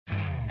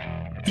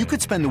You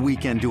could spend the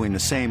weekend doing the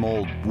same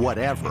old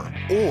whatever,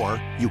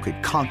 or you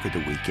could conquer the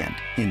weekend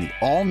in the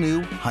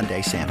all-new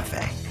Hyundai Santa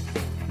Fe.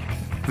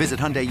 Visit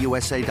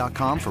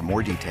HyundaiUSA.com for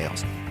more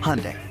details.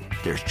 Hyundai,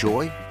 there's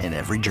joy in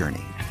every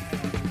journey.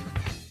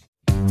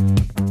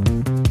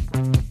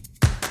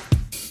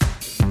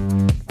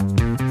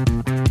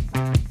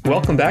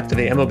 Welcome back to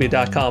the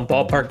MLB.com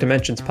Ballpark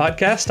Dimensions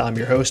podcast. I'm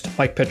your host,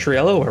 Mike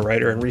Petriello, a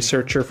writer and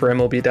researcher for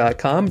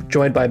MLB.com,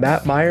 joined by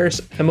Matt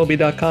Myers,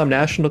 MLB.com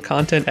national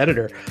content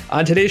editor.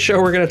 On today's show,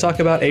 we're going to talk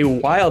about a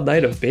wild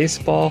night of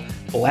baseball.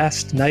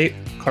 Last night,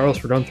 Carlos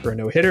Rodon threw a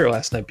no-hitter,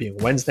 last night being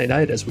Wednesday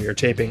night as we are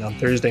taping on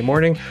Thursday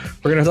morning.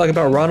 We're going to talk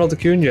about Ronald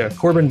Acuna,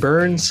 Corbin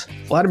Burnes,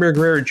 Vladimir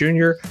Guerrero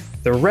Jr.,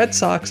 the Red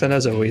Sox, and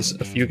as always,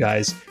 a few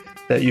guys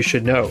that you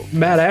should know.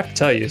 Matt, I have to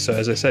tell you, so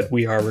as I said,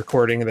 we are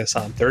recording this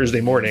on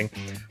Thursday morning.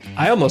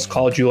 I almost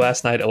called you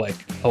last night at like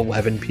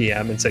 11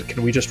 p.m. and said,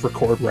 can we just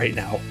record right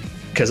now?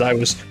 Because I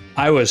was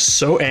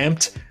so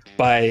amped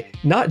by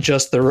not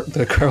just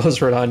the Carlos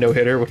Rodon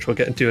no-hitter, which we'll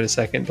get into in a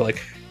second, but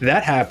like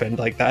that happened,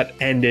 like that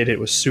ended.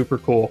 It was super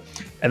cool.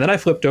 And then I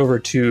flipped over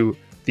to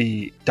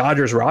the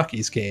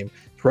Dodgers-Rockies game.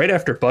 Right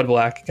after Bud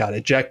Black got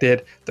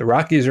ejected, the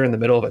Rockies are in the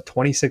middle of a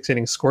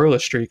 26-inning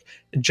scoreless streak.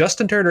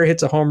 Justin Turner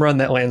hits a home run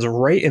that lands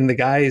right in the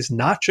guy's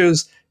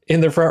nachos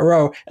in the front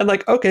row. And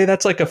like, okay,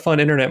 that's like a fun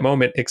internet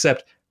moment,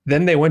 except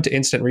then they went to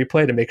instant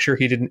replay to make sure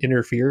he didn't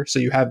interfere. So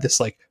you have this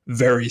like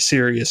very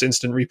serious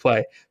instant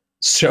replay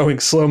showing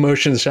slow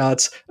motion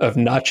shots of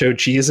nacho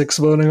cheese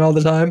exploding all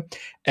the time.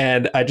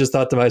 And I just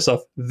thought to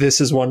myself,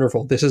 this is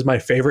wonderful. This is my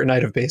favorite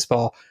night of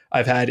baseball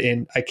I've had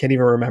in, I can't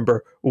even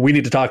remember. We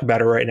need to talk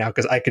about it right now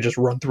because I could just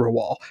run through a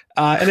wall.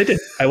 And I did.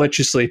 I let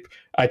you sleep.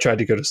 I tried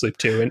to go to sleep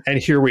too. And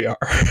here we are.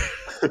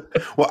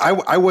 Well,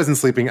 I wasn't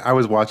sleeping. I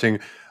was watching.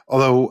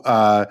 Although,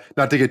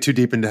 not to get too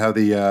deep into how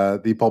the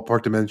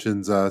Ballpark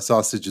Dimensions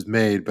sausage is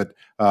made, but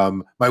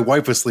my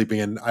wife was sleeping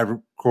and I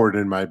recorded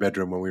in my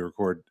bedroom when we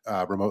record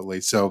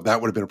remotely, so that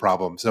would have been a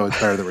problem. So it's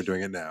better that we're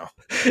doing it now.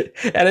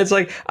 And it's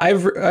like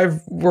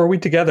were we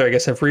together? I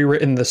guess I've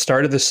rewritten the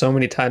start of this so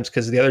many times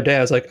because the other day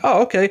I was like,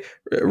 oh, okay,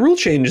 rule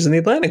changes in the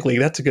Atlantic League.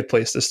 That's a good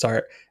place to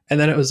start. And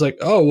then it was like,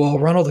 oh, well,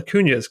 Ronald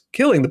Acuna is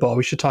killing the ball.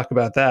 We should talk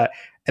about that.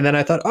 And then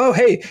I thought, oh,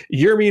 hey,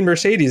 Yermin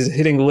Mercedes is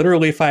hitting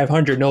literally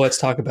 500. No, let's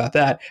talk about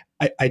that.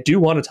 I do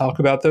want to talk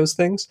about those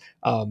things.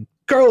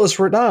 Carlos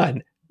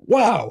Rodon,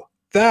 wow,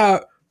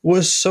 that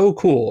was so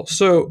cool.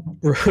 So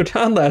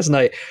Rodon last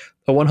night,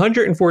 a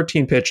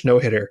 114-pitch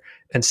no-hitter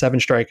and 7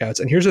 strikeouts.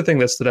 And here's the thing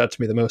that stood out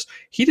to me the most.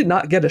 He did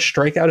not get a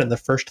strikeout in the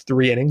first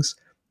 3 innings.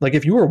 Like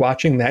if you were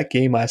watching that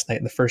game last night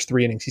in the first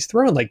 3 innings, he's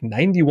throwing like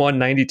 91,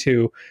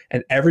 92,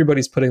 and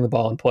everybody's putting the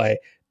ball in play.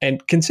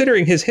 And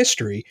considering his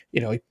history, you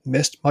know, he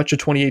missed much of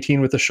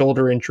 2018 with a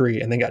shoulder injury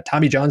and then got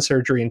Tommy John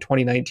surgery in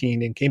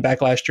 2019 and came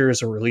back last year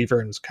as a reliever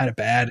and was kind of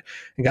bad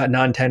and got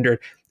non-tendered.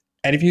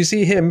 And if you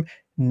see him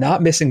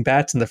not missing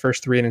bats in the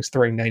first 3 innings,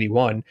 throwing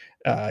 91,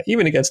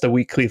 even against a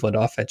weak Cleveland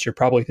offense, you're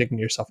probably thinking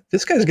to yourself,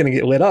 this guy's going to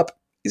get lit up.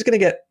 He's going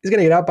to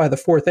get out by the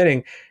 4th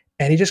inning.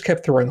 And he just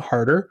kept throwing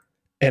harder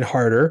and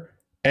harder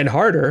and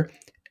harder.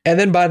 And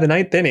then by the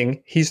 9th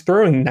inning, he's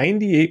throwing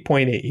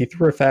 98.8. He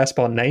threw a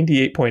fastball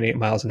 98.8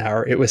 miles an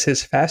hour. It was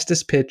his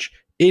fastest pitch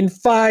in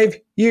 5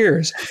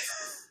 years,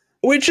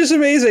 which is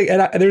amazing.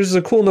 And there's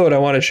a cool note I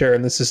want to share,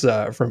 and this is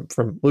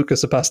from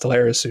Lucas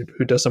Apostolaris,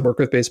 who does some work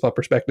with Baseball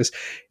Prospectus.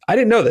 I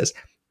didn't know this.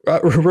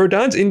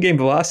 Rodon's in-game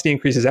velocity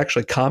increase is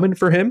actually common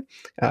for him.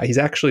 He's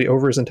actually,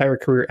 over his entire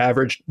career,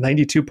 averaged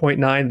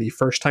 92.9 the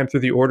first time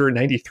through the order,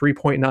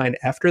 93.9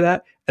 after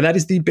that. And that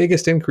is the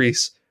biggest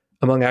increase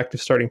among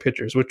active starting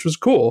pitchers, which was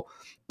cool.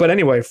 But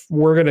anyway,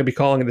 we're going to be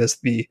calling this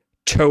the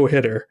toe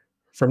hitter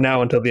from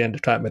now until the end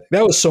of time. I think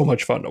that was so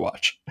much fun to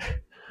watch.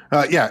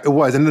 Yeah, it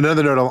was. And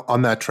another note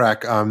on that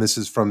track, this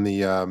is from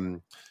the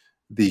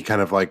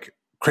kind of like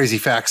crazy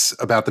facts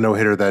about the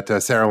no-hitter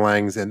that Sarah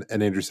Langs and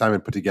Andrew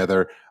Simon put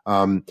together.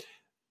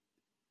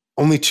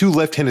 Only 2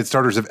 left-handed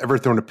starters have ever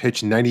thrown a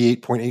pitch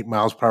 98.8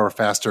 miles per hour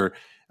faster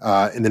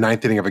in the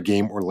 9th inning of a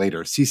game or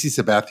later. CC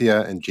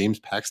Sabathia and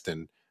James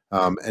Paxton.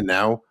 And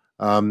now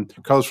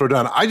Carlos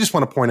Rodon. I just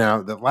want to point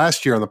out that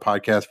last year on the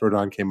podcast,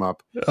 Rodon came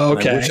up.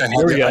 Okay. I wish I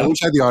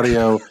had the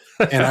audio.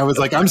 And I was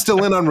like, I'm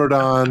still in on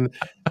Rodon.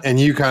 And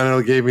you kind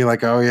of gave me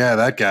like, oh yeah,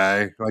 that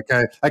guy. Like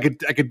I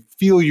could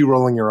feel you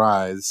rolling your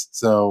eyes.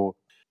 So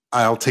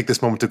I'll take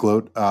this moment to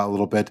gloat a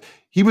little bit.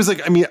 He was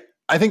like, I mean,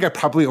 I think I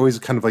probably always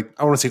kind of like,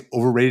 I want to say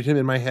overrated him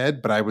in my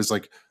head, but I was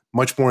like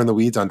much more in the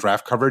weeds on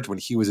draft coverage when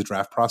he was a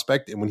draft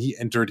prospect. And when he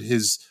entered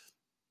his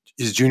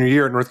junior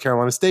year at North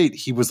Carolina State,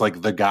 he was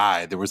like the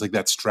guy. There was like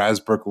that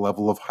Strasburg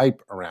level of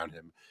hype around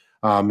him.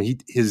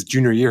 His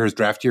junior year, his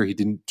draft year, he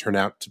didn't turn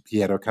out he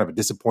had a kind of a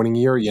disappointing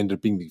year. He ended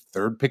up being the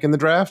 3rd pick in the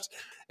draft.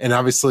 And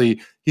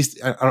obviously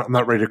I'm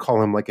not ready to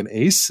call him like an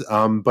ace.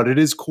 But it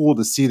is cool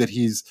to see that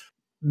he's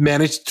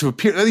managed to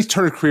appear, at least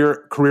turn a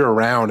career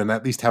around and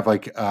at least have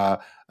like an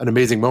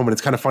amazing moment.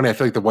 It's kind of funny. I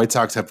feel like the White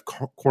Sox have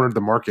cornered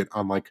the market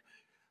on like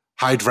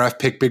high draft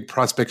pick, big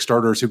prospect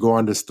starters who go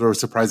on to throw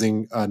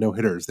surprising no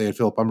hitters. They had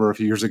Philip Humber a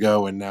few years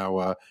ago, and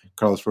now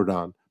Carlos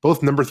Rodon,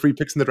 both number 3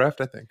 picks in the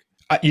draft, I think.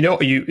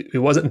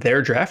 It wasn't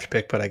their draft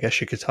pick, but I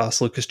guess you could toss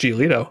Lucas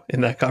Giolito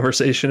in that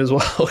conversation as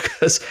well,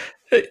 because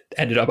it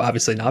ended up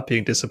obviously not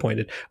being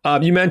disappointed.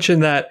 You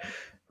mentioned that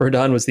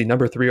Rodon was the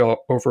number 3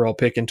 overall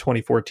pick in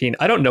 2014.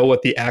 I don't know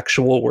what the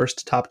actual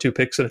worst top 2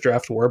 picks in a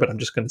draft were, but I'm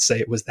just going to say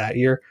it was that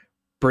year.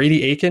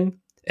 Brady Aiken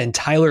and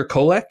Tyler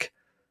Kolek.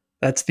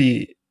 That's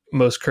the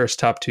most cursed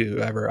top 2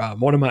 ever.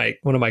 One of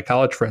my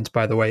college friends,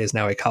 by the way, is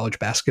now a college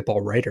basketball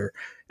writer,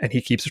 and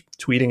he keeps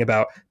tweeting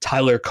about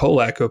Tyler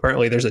Kolek, who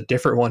apparently there's a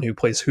different one who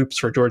plays hoops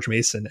for George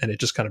Mason, and it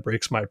just kind of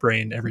breaks my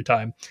brain every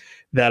time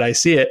that I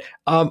see it.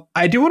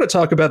 I do want to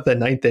talk about the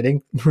 9th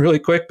inning really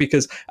quick,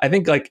 because I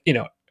think,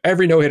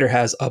 every no-hitter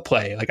has a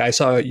play. Like, I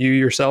saw you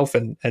yourself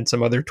and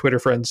some other Twitter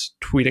friends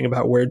tweeting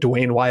about where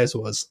Dwayne Wise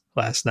was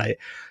last night.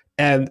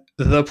 And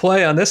the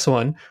play on this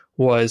one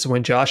was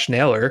when Josh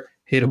Naylor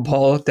hit a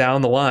ball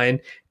down the line,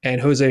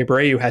 and Jose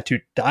Abreu had to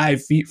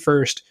dive feet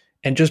first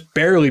and just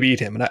barely beat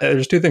him. And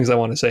there's 2 things I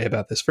want to say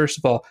about this. First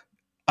of all,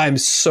 I'm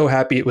so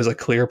happy it was a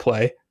clear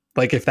play.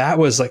 Like, if that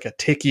was like a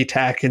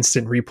ticky-tack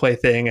instant replay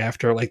thing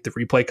after like the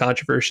replay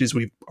controversies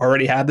we've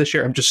already had this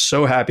year, I'm just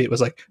so happy it was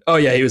like, oh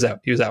yeah, he was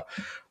out.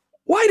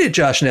 Why did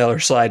Josh Naylor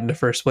slide in the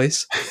first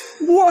place?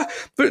 What?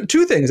 But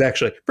 2 things,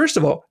 actually. First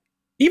of all,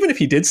 even if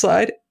he did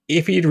slide,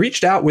 if he'd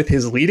reached out with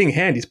his leading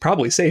hand, he's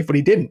probably safe, but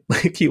he didn't.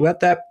 Like, he let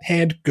that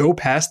hand go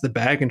past the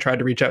bag and tried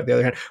to reach out with the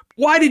other hand.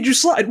 Why did you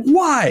slide?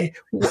 Why?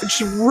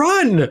 Just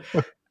run.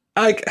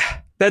 Like,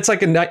 that's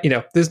like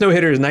there's no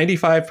hitters,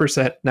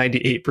 95%,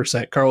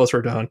 98% Carlos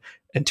Rodon,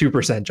 and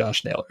 2%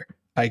 Josh Naylor,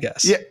 I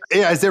guess. Yeah.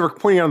 As they were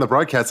pointing out on the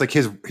broadcast, like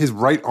his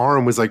right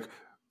arm was like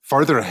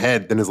farther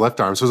ahead than his left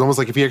arm. So it was almost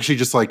like if he actually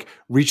just like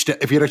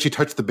if he had actually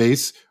touched the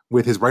base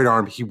with his right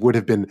arm, he would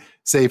have been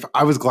safe.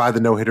 I was glad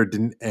the no-hitter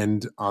didn't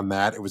end on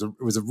that. It was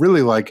a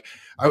really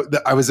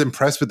I was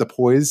impressed with the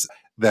poise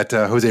that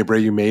Jose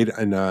Abreu made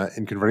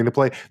in converting the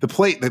play.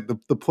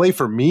 The play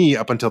for me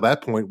up until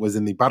that point was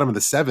in the bottom of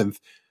the 7th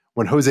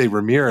when Jose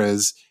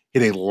Ramirez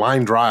hit a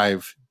line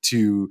drive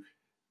to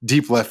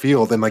deep left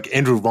field, and like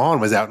Andrew Vaughn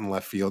was out in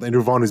left field.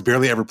 Andrew Vaughn, who's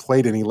barely ever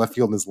played any left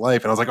field in his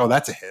life, and I was like, oh,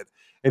 that's a hit.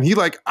 And he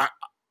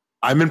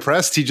I'm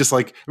impressed. He just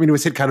it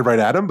was hit kind of right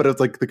at him, but it's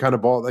like the kind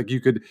of ball like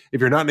you could,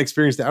 if you're not an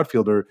experienced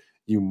outfielder,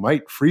 you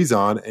might freeze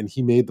on, and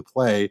he made the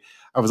play.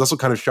 I was also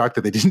kind of shocked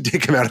that they didn't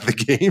take him out of the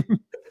game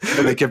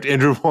and they kept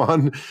Andrew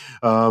Vaughn.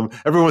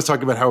 Everyone was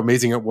talking about how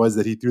amazing it was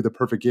that he threw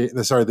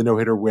the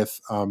no-hitter with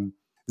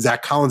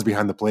Zach Collins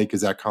behind the plate, because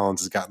Zach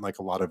Collins has gotten like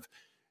a lot of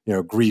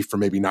grief for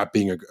maybe not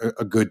being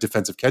a good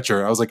defensive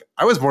catcher.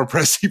 I was more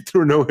impressed he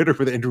threw a no-hitter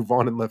with Andrew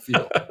Vaughn in left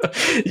field.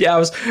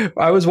 Yeah,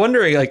 I was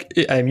wondering, like,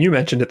 you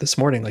mentioned it this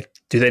morning, like,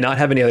 do they not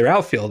have any other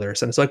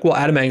outfielders? And it's like, well,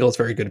 Adam Engel is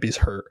very good if he's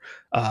hurt.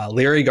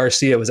 Larry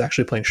Garcia was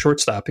actually playing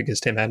shortstop because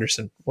Tim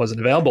Anderson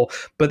wasn't available,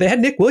 but they had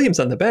Nick Williams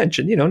on the bench,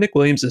 and Nick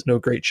Williams is no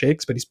great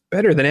shakes, but he's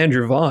better than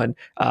Andrew Vaughn.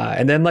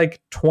 And then like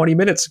 20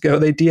 minutes ago,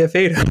 they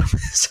DFA'd him.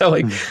 So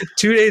like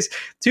 2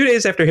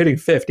 days after hitting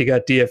 5th, he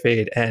got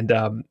DFA'd,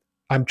 and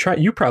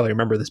you probably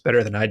remember this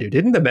better than I do.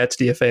 Didn't the Mets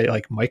DFA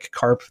like Mike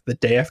Karp the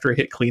day after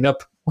he hit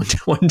cleanup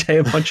one day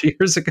a bunch of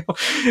years ago?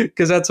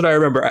 Because that's what I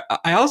remember.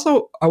 I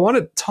want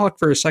to talk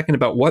for a second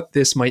about what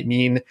this might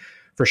mean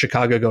for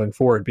Chicago going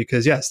forward,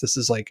 because yes, this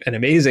is like an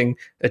amazing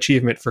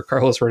achievement for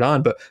Carlos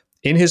Rodon, but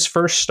in his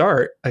first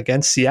start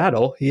against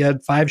Seattle, he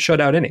had 5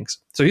 shutout innings.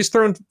 So he's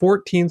thrown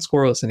 14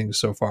 scoreless innings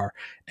so far,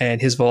 and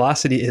his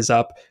velocity is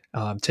up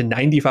to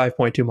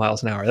 95.2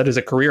 miles an hour. That is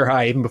a career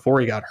high even before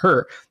he got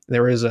hurt.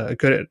 There was a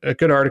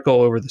good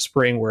article over the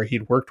spring where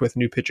he'd worked with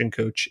new pitching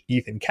coach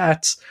Ethan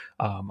Katz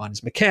on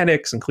his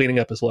mechanics and cleaning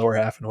up his lower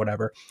half and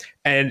whatever.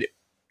 And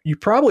you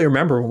probably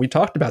remember when we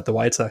talked about the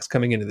White Sox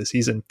coming into the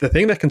season, the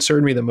thing that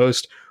concerned me the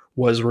most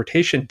was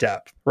rotation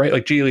depth, right?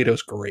 Like,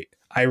 Giolito's great.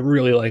 I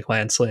really like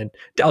Lance Lynn.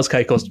 Dallas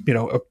Keuchel's,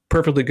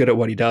 perfectly good at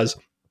what he does.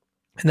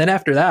 And then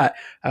after that,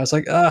 I was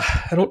like, I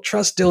don't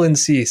trust Dylan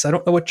Cease. I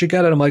don't know what you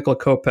got out of Michael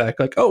Kopech.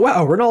 Like, oh,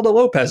 wow, Ronaldo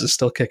Lopez is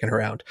still kicking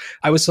around.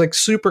 I was like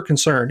super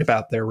concerned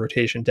about their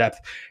rotation depth.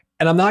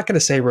 And I'm not going to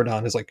say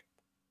Rodon is like,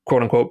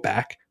 quote unquote,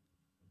 back.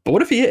 But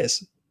what if he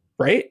is,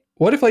 right?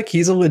 What if like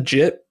he's a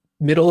legit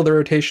middle of the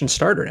rotation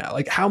starter now?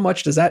 Like, how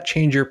much does that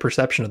change your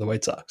perception of the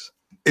White Sox?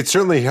 It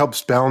certainly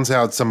helps balance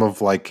out some of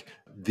like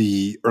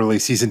the early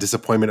season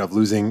disappointment of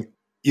losing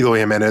Eloy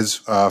Jimenez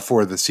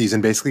for the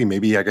season. Basically,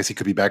 maybe I guess he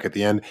could be back at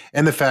the end,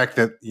 and the fact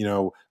that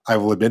I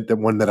will admit that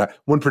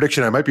one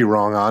prediction I might be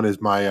wrong on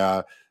is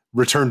my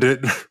return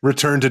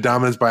to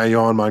dominance by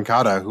Yohan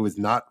Moncada, who has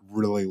not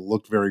really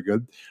looked very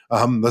good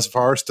thus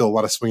far. Still a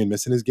lot of swing and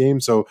miss in his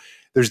game, so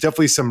there's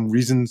definitely some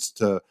reasons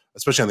to,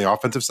 especially on the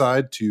offensive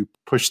side, to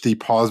push the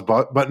pause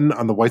button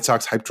on the White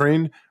Sox hype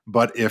train.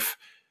 But if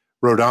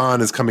Rodon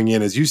is coming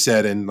in, as you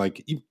said, and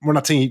like we're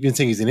not saying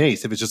he's an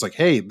ace. If it's just like,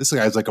 hey, this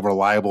guy's like a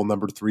reliable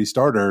number 3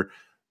 starter,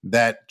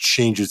 that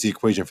changes the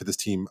equation for this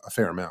team a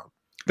fair amount.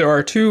 There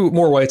are two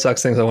more White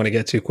Sox things I want to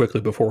get to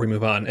quickly before we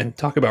move on and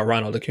talk about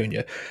Ronald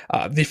Acuna.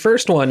 The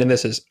first one, and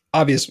this is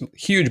obvious,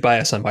 huge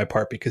bias on my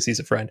part because he's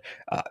a friend.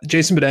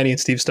 Jason Benetti and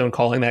Steve Stone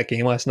calling that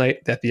game last night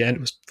at the end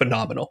was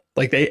phenomenal.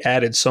 Like, they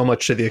added so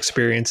much to the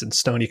experience, and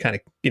Stoney kind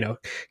of,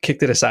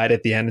 kicked it aside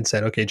at the end and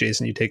said, "Okay,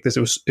 Jason, you take this."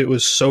 It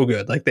was so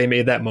good. Like, they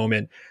made that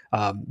moment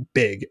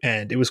big,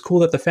 and it was cool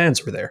that the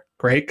fans were there,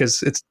 right?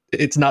 Because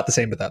it's not the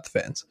same without the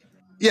fans.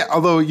 Yeah,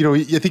 although,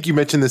 I think you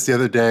mentioned this the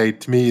other day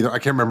to me. I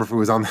can't remember if it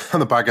was on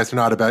the podcast or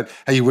not, about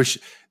how you wish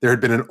there had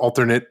been an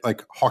alternate,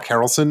 like, Hawk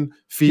Harrelson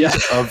feed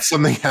of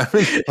something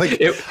happening. Like,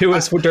 it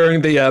was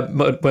during the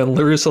when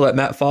La Russa let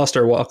Matt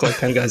Foster walk like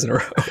 10 guys in a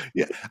row.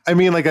 Yeah, I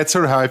mean, like, that's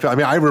sort of how I feel. I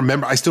mean,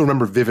 I still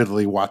remember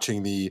vividly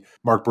watching the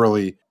Mark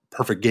Burley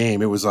perfect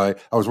game. It was I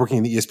was working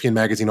in the ESPN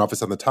magazine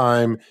office at the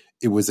time.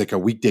 It was like a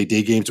weekday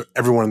day game, so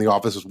everyone in the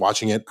office was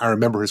watching it. I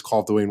remember his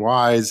call of Dwayne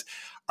Wise.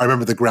 I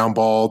remember the ground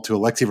ball to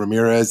Alexei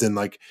Ramirez and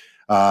like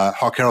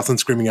Hawk Harrelson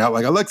screaming out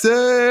like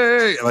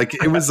 "Alexei!" Like,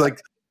 it was like,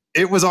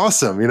 it was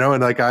awesome,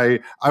 and like I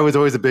was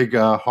always a big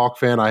Hawk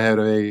fan. I had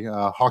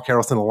a Hawk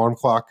Harrelson alarm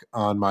clock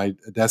on my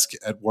desk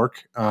at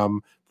work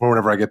for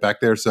whenever I get back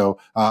there. So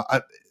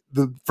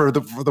for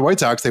the White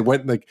Sox, they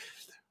went like,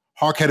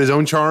 Hawk had his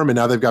own charm, and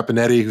now they've got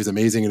Benetti, who's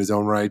amazing in his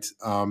own right.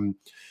 The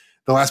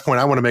last point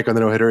I want to make on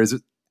the no hitter is,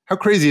 how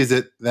crazy is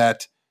it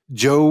that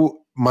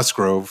Joe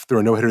Musgrove threw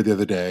a no hitter the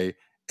other day,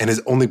 and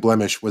his only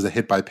blemish was a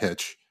hit by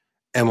pitch.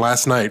 And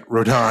last night,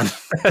 Rodon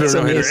threw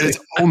a no-hitter, and his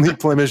only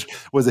blemish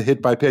was a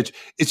hit by pitch.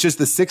 It's just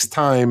the sixth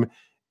time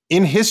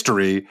in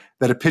history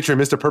that a pitcher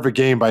missed a perfect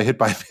game by hit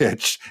by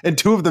pitch, and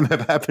two of them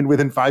have happened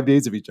within 5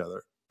 days of each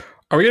other.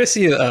 Are we going to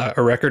see a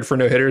record for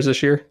no-hitters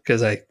this year?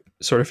 Because I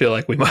sort of feel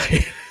like we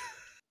might.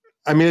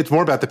 I mean, it's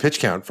more about the pitch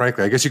count,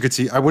 frankly. I guess you could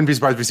see. I wouldn't be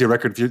surprised if we see a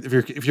record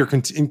if you're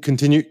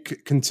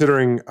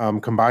considering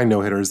combined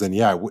no-hitters. Then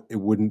yeah, it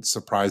wouldn't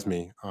surprise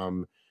me.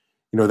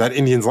 That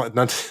Indians,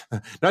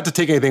 not to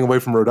take anything away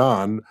from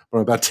Rodon, but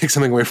I'm about to take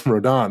something away from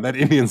Rodon. That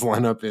Indians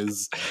lineup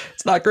it's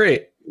not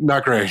great.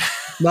 Not great.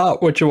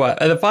 Not what you want.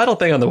 And the final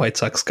thing on the White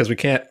Sox, because we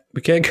can't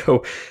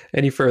go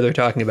any further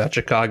talking about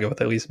Chicago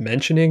with at least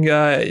mentioning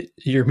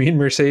Yermin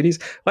Mercedes.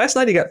 Last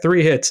night he got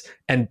 3 hits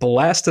and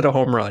blasted a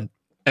home run.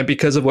 And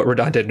because of what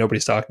Rodon did,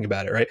 nobody's talking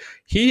about it, right?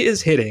 He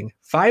is hitting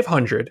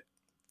 500,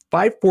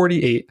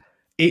 548,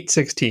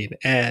 816.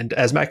 And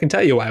as Matt can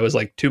tell you, I was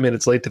like 2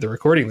 minutes late to the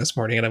recording this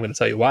morning, and I'm going to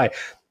tell you why.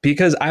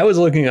 Because I was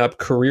looking up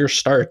career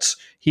starts.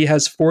 He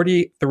has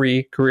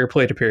 43 career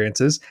plate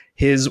appearances.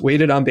 His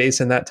weighted on base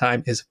in that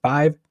time is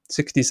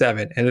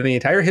 567. And in the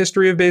entire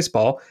history of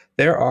baseball,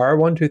 there are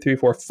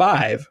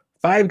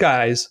 5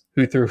 guys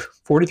who through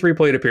 43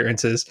 plate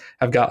appearances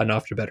have gotten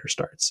off to better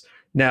starts.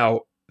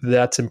 Now,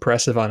 that's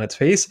impressive on its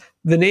face.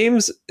 The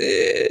names,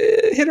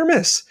 hit or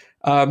miss.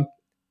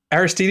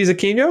 Aristides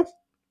Aquino,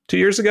 2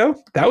 years ago.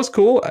 That was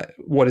cool.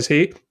 What is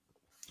he?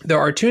 There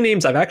are 2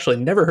 names I've actually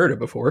never heard of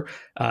before.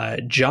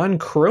 John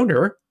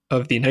Kroner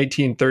of the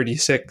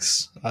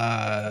 1936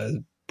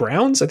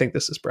 Browns. I think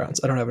this is Browns.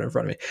 I don't have it in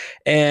front of me.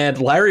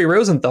 And Larry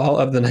Rosenthal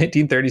of the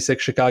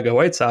 1936 Chicago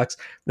White Sox.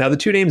 Now, the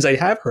 2 names I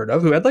have heard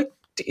of who had like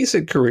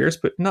decent careers,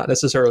 but not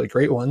necessarily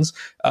great ones.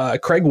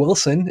 Craig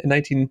Wilson in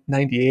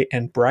 1998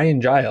 and Brian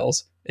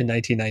Giles in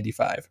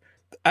 1995.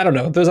 I don't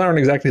know. Those aren't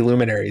exactly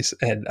luminaries,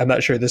 and I'm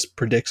not sure this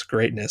predicts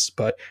greatness,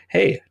 but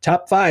hey,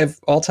 top 5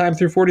 all time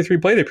through 43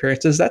 plate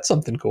appearances. That's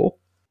something cool.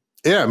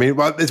 Yeah. I mean,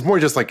 well, it's more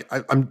just like,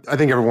 I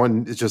think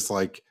everyone is just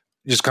like,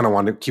 just kind of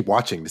want to keep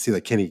watching to see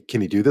like, can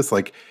he do this?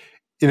 Like,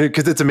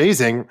 cause it's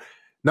amazing.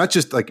 Not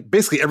just like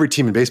basically every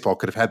team in baseball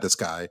could have had this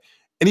guy.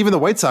 And even the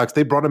White Sox,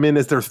 they brought him in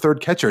as their third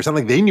catcher. It's not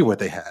like they knew what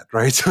they had,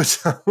 right? So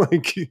it's not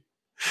like,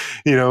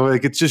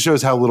 like it just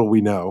shows how little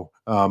we know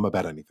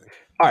about anything.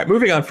 All right,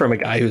 moving on from a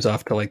guy who's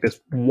off to like this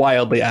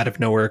wildly out of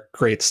nowhere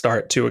great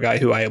start to a guy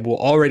who I will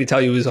already tell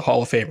you is a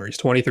Hall of Famer. He's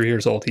 23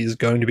 years old. He's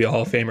going to be a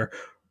Hall of Famer.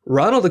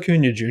 Ronald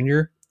Acuna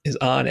Jr. is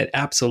on an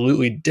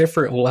absolutely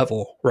different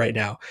level right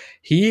now.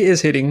 He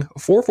is hitting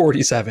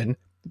 447,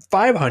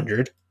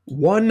 500,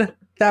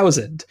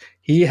 1,000.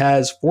 He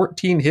has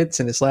 14 hits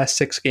in his last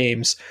 6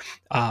 games.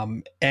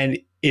 And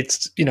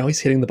it's, he's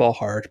hitting the ball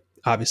hard,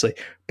 obviously,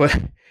 but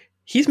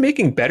he's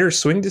making better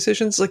swing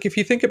decisions. Like if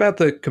you think about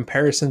the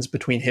comparisons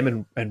between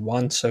him and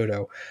Juan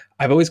Soto,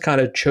 I've always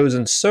kind of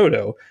chosen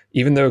Soto,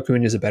 even though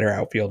Acuna is a better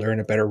outfielder and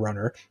a better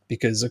runner,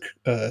 because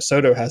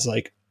Soto has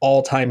like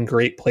all-time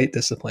great plate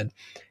discipline.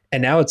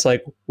 And now it's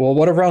like, well,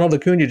 what if Ronald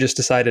Acuna just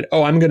decided,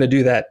 oh, I'm going to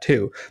do that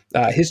too?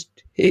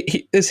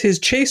 His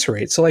chase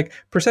rate. So like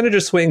percentage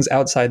of swings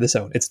outside the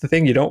zone. It's the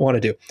thing you don't want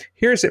to do.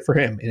 Here's it for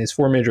him in his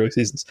 4 major league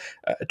seasons: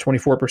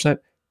 24%,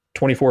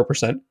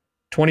 24%,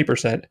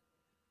 20%,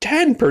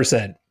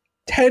 10%,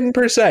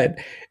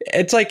 10%.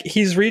 It's like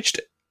he's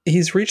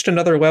reached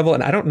another level,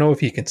 and I don't know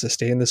if he can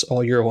sustain this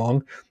all year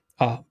long.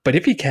 But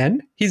if he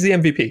can, he's the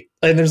MVP,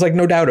 and there's like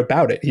no doubt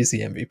about it. He's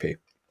the MVP.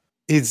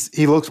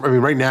 He looks. I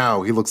mean, right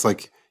now he looks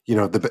like he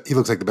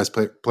looks like the best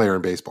player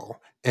in baseball,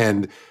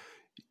 and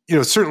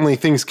certainly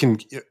things can.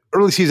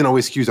 Early season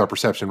always skews our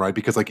perception, right?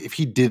 Because like if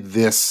he did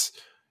this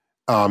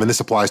and this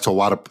applies to a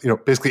lot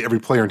of, basically every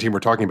player and team we're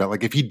talking about.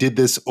 Like if he did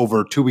this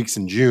over 2 weeks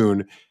in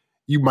June,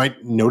 you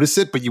might notice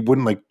it, but you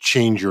wouldn't like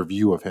change your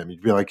view of him.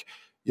 You'd be like,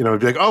 it'd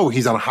be like, oh,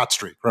 he's on a hot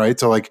streak, right?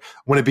 So like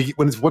when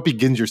it's what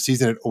begins your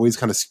season, it always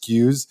kind of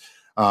skews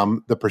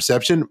the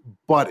perception.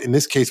 But in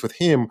this case with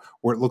him,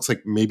 where it looks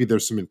like maybe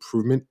there's some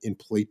improvement in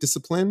plate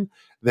discipline,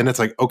 then it's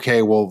like,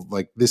 okay, well,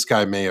 like this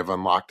guy may have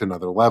unlocked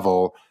another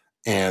level,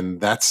 and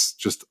that's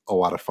just a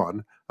lot of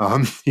fun.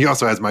 He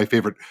also has my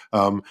favorite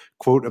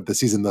quote of the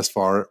season thus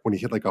far when he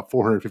hit like a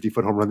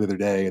 450-foot home run the other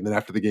day. And then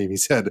after the game, he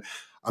said,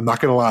 I'm not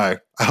going to lie,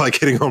 I like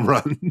hitting home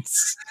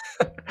runs.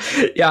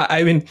 Yeah,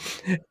 I mean,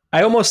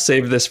 I almost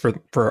saved this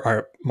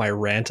for my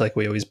rant. Like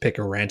we always pick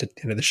a rant at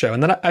the end of the show.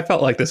 And then I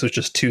felt like this was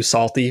just too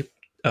salty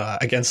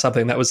against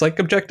something that was like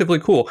objectively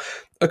cool.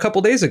 A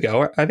couple days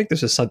ago, I think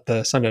this is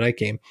the Sunday night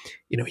game,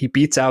 he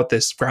beats out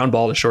this ground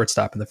ball to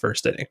shortstop in the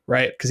first inning,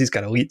 right? Because he's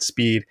got elite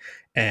speed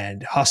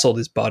and hustled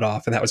his butt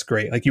off. And that was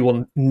great. Like you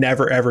will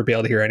never, ever be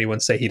able to hear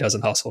anyone say he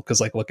doesn't hustle because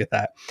like, look at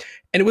that.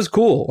 And it was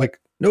cool. Like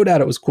no doubt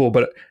it was cool,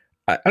 but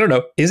I don't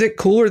know. Is it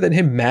cooler than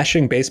him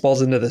mashing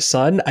baseballs into the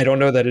sun? I don't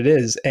know that it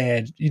is.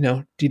 And,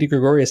 Didi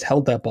Gregorius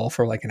held that ball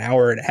for like an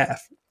hour and a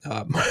half.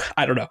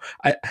 I don't know.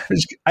 I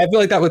feel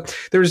like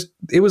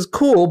it was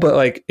cool, but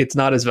like it's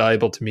not as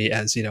valuable to me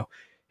as,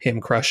 him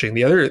crushing.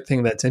 The other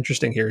thing that's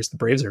interesting here is the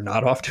Braves are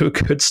not off to a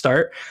good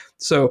start.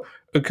 So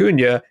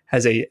Acuna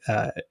has a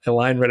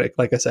line read,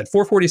 like I said,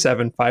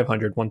 447,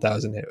 500,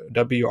 1000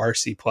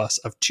 WRC plus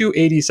of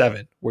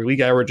 287, where league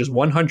average is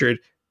 100.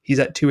 He's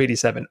at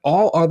 287.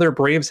 All other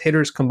Braves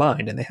hitters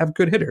combined, and they have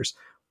good hitters,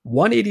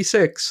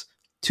 186,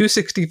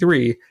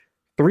 263,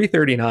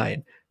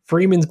 339.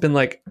 Freeman's been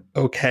like,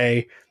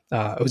 okay.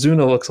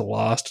 Ozuna looks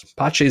lost.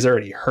 Pache's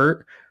already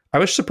hurt. I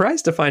was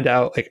surprised to find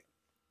out like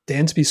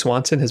Dansby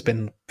Swanson has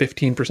been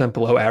 15%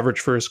 below average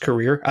for his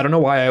career. I don't know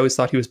why I always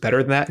thought he was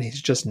better than that, and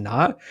he's just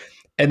not.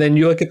 And then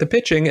you look at the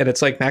pitching, and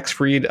it's like Max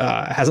Fried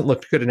hasn't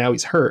looked good, and now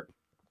he's hurt.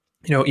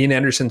 Ian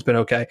Anderson's been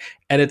okay.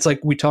 And it's like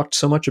we talked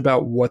so much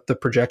about what the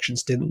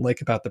projections didn't like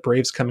about the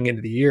Braves coming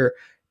into the year.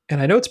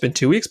 And I know it's been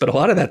 2 weeks, but a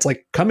lot of that's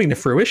like coming to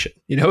fruition.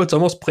 It's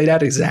almost played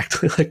out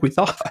exactly like we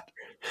thought.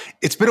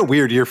 It's been a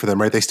weird year for them,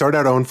 right? They started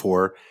out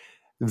 0-4,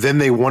 then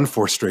they won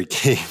 4 straight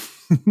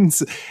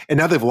games, and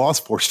now they've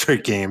lost 4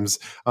 straight games.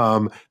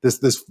 This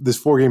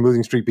 4-game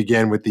losing streak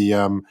began with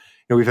the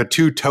we've had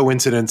 2 toe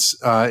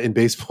incidents in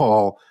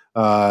baseball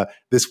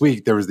this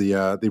week. There was the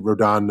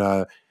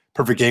Rodon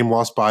perfect game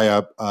lost by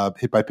a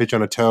hit by pitch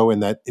on a toe,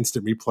 and that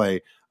instant replay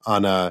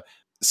on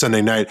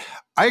Sunday night.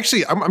 I'm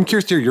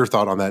curious to hear your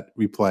thought on that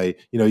replay.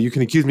 You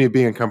can accuse me of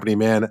being a company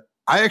man.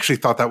 I actually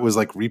thought that was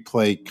like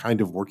replay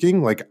kind of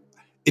working. Like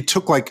it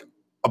took like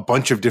a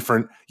bunch of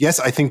different. Yes,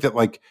 I think that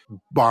like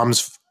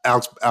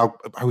Alex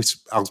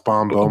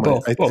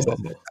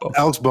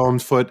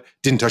Bohm's foot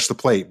didn't touch the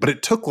plate, but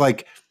it took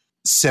like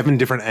 7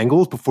 different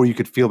angles before you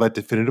could feel that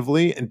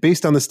definitively. And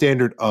based on the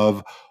standard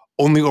of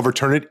only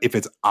overturn it if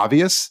it's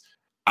obvious,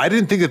 I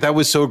didn't think that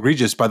was so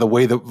egregious by the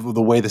way the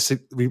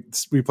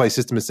replay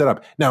system is set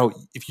up. Now,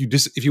 if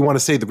you want to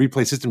say the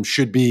replay system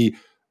should be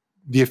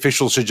the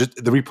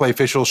replay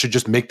officials should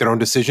just make their own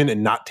decision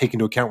and not take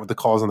into account what the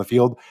calls on the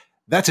field,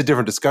 that's a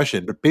different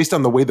discussion. But based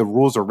on the way the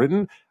rules are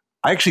written,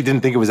 I actually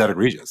didn't think it was that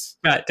egregious.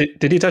 Matt,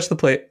 did he touch the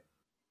plate?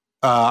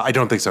 I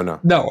don't think so.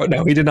 No,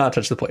 he did not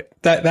touch the plate.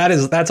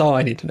 That's all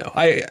I need to know.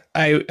 I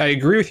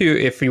agree with you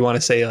if you want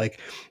to say like,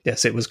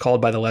 yes, it was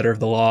called by the letter of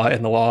the law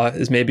and the law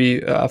is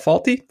maybe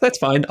faulty. That's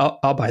fine.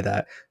 I'll buy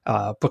that.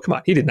 But come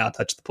on, he did not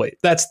touch the plate.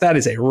 That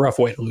is a rough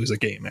way to lose a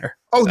game there.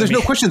 Oh, there's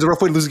no question it's a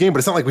rough way to lose a game, but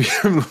it's not like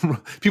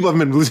people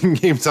haven't been losing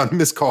games on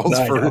missed calls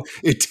for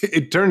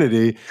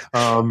eternity.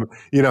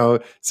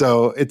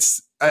 So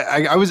it's.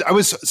 I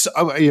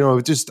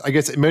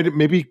guess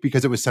maybe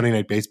because it was Sunday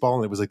Night Baseball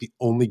and it was like the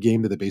only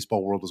game that the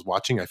baseball world was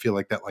watching. I feel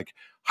like that like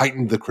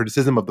heightened the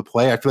criticism of the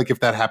play. I feel like if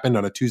that happened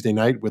on a Tuesday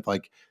night with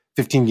like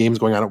 15 games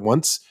going on at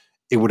once,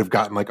 it would have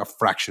gotten like a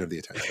fraction of the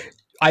attention.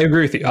 I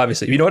agree with you.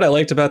 Obviously, you know what I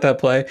liked about that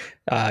play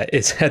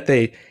is that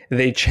they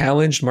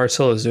challenged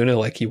Marcell Ozuna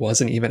like he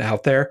wasn't even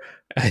out there,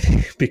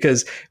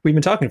 because we've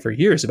been talking for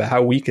years about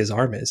how weak his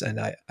arm is, and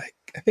I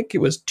think it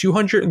was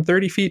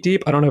 230 feet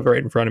deep. I don't have it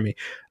right in front of me.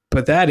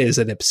 But that is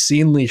an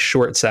obscenely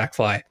short sac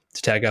fly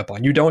to tag up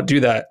on. You don't do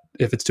that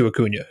if it's to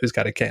Acuna, who's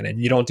got a cannon.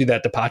 You don't do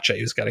that to Pache,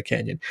 who's got a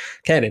cannon.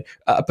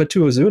 But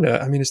to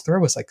Ozuna, I mean, his throw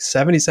was like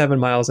 77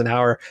 miles an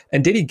hour.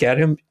 And did he get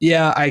him?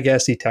 Yeah, I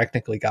guess he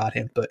technically got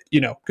him. But,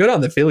 good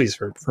on the Phillies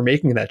for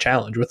making that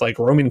challenge with like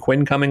Roman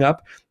Quinn coming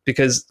up,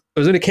 because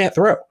Ozuna can't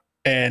throw.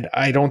 And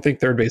I don't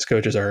think third base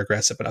coaches are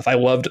aggressive enough. I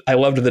loved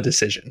the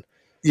decision.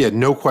 Yeah,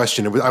 no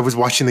question. I was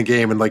watching the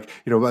game, and like,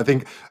 I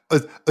think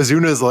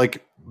Ozuna's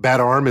like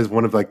bad arm is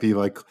one of like the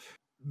like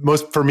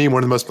most, for me,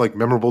 one of the most like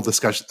memorable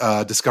discoveries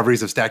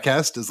of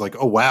StatCast is like,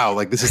 oh wow,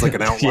 like this is like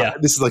an outlier. Yeah.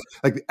 This is like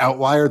the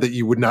outlier that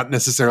you would not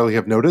necessarily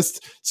have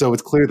noticed. So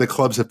it's clear the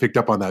clubs have picked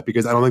up on that,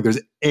 because I don't think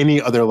there's any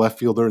other left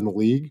fielder in the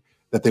league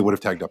that they would have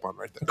tagged up on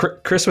right there.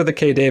 Chris with a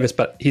K Davis,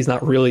 but he's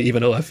not really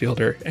even a left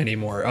fielder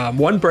anymore.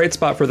 One bright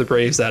spot for the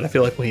Braves that I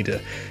feel like we need to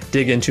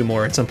dig into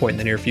more at some point in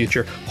the near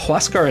future.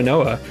 Huascar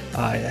Ynoa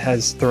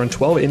has thrown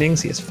 12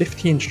 innings. He has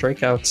 15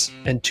 strikeouts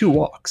and 2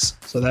 walks.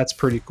 So that's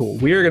pretty cool.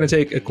 We are going to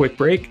take a quick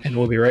break, and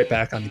we'll be right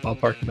back on the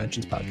Ballpark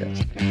Dimensions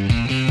podcast.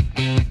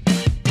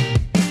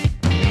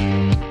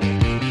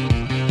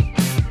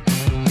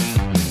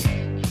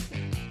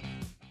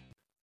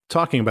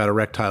 Talking about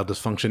erectile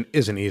dysfunction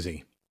isn't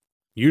easy.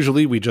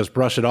 Usually we just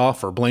brush it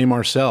off or blame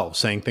ourselves,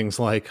 saying things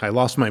like, I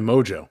lost my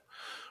mojo.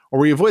 Or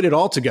we avoid it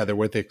altogether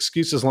with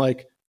excuses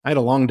like, I had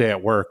a long day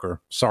at work,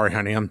 or sorry,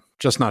 honey, I'm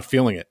just not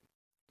feeling it.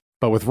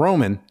 But with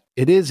Roman,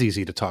 it is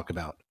easy to talk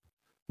about.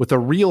 With a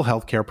real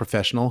healthcare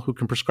professional who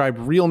can prescribe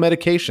real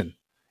medication,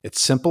 it's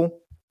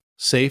simple,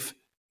 safe,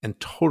 and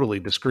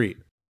totally discreet.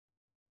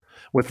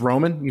 With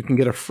Roman, you can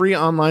get a free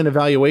online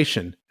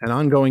evaluation and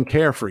ongoing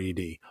care for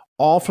ED,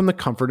 all from the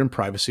comfort and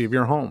privacy of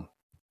your home.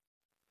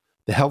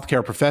 The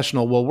healthcare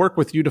professional will work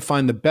with you to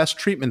find the best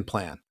treatment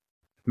plan.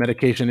 If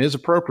medication is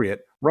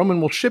appropriate,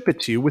 Roman will ship it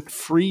to you with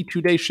free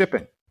 2-day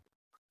shipping.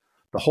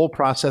 The whole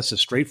process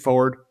is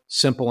straightforward,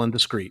 simple, and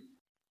discreet.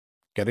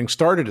 Getting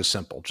started is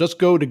simple. Just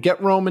go to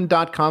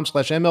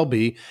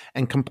GetRoman.com/MLB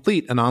and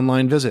complete an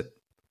online visit.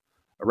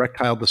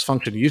 Erectile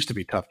dysfunction used to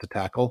be tough to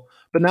tackle,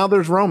 but now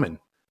there's Roman.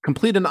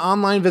 Complete an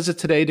online visit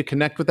today to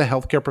connect with a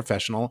healthcare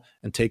professional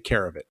and take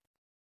care of it.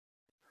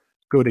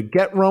 Go to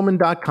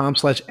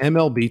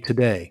GetRoman.com/MLB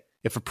today.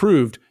 If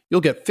approved, you'll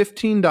get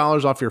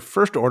 $15 off your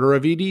first order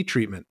of ED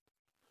treatment.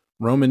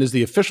 Roman is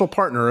the official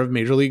partner of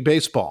Major League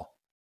Baseball.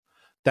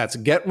 That's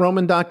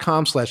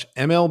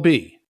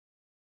GetRoman.com/MLB.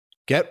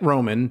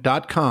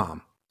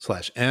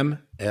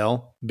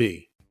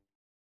 GetRoman.com/MLB.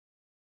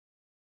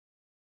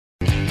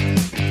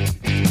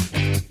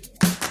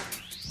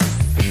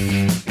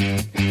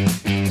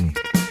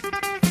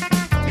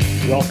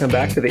 Welcome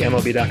back to the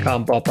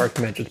MLB.com Ballpark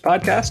Dimensions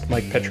podcast.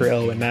 Mike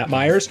Petriello and Matt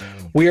Myers.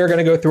 We are going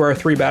to go through our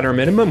 3-batter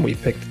minimum.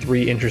 We've picked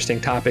 3 interesting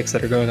topics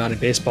that are going on in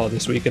baseball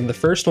this week. And the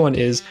first one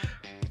is,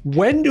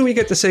 when do we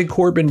get to say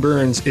Corbin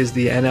Burnes is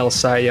the NL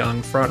Cy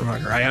Young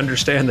frontrunner? I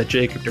understand that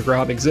Jacob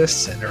deGrom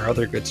exists and there are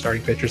other good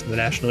starting pitchers in the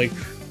National League.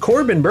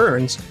 Corbin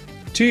Burnes,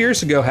 2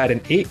 years ago, had an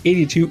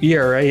 8.82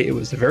 ERA. It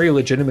was very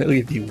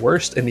legitimately the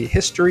worst in the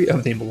history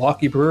of the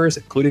Milwaukee Brewers,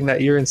 including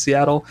that year in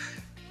Seattle.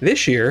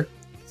 This year,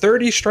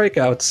 30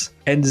 strikeouts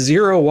and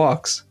 0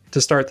 walks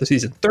to start the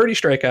season. 30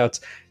 strikeouts,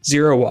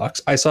 0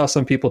 walks. I saw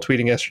some people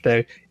tweeting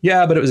yesterday,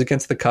 yeah, but it was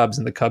against the Cubs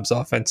and the Cubs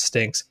offense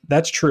stinks.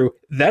 That's true.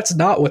 That's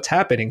not what's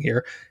happening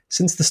here.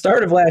 Since the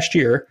start of last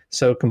year,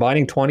 so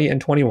combining 20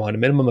 and 21, a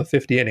minimum of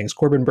 50 innings,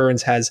 Corbin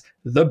Burnes has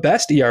the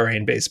best ERA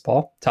in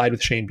baseball, tied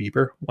with Shane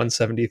Bieber,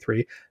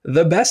 173,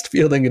 the best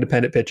fielding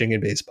independent pitching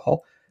in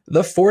baseball,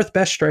 the 4th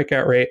best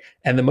strikeout rate,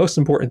 and the most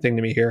important thing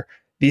to me here,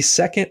 the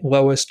 2nd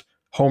lowest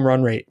home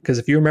run rate. Because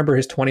if you remember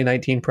his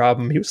 2019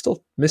 problem, he was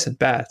still missing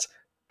bats,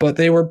 but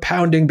they were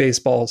pounding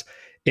baseballs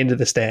into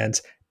the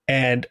stands.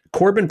 And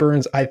Corbin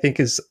Burnes, I think,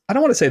 is, I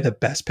don't want to say the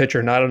best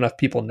pitcher not enough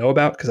people know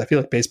about, because I feel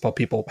like baseball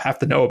people have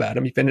to know about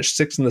him. He finished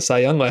 6th in the Cy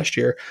Young last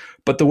year.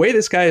 But the way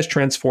this guy has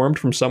transformed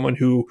from someone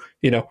who,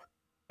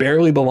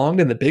 barely belonged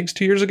in the bigs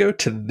 2 years ago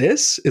to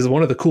this is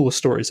one of the coolest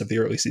stories of the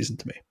early season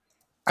to me.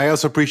 I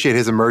also appreciate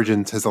his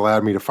emergence has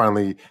allowed me to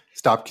finally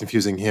stop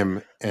confusing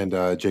him and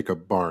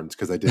Jacob Barnes,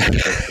 because I did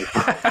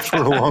that for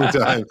a long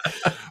time.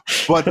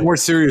 But more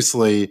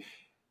seriously,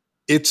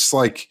 it's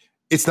like,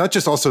 it's not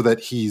just also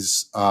that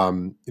he's,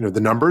 the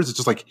numbers. It's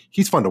just like,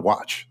 he's fun to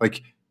watch.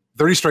 Like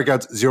 30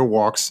 strikeouts, 0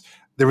 walks.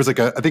 There was like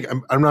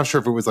I'm not sure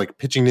if it was like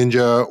Pitching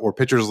Ninja or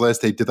Pitcher's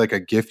List. They did like a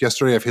GIF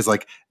yesterday of his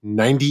like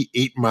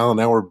 98 mile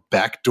an hour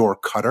backdoor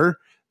cutter.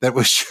 That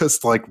was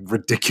just like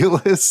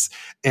ridiculous.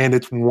 And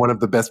it's one of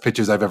the best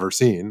pitches I've ever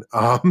seen.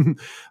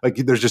 Like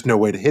there's just no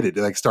way to hit it.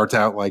 It like starts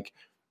out like,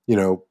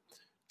 2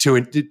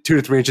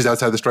 to 3 inches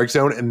outside the strike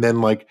zone. And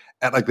then like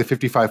at like the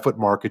 55-foot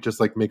mark, it just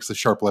like makes a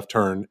sharp left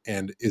turn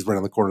and is right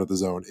on the corner of the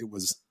zone. It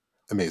was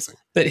amazing.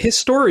 That his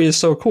story is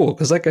so cool.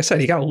 Cause like I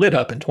said, he got lit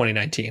up in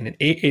 2019, an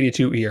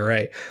 8.82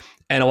 ERA.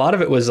 And a lot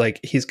of it was like,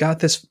 he had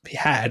this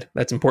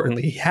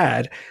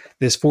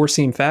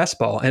 4-seam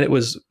fastball, and it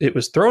was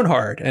thrown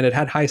hard and it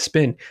had high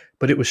spin,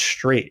 but it was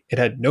straight. It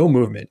had no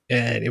movement,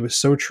 and it was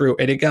so true.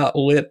 And it got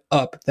lit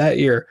up that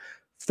year.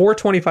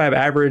 425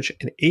 average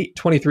and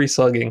 823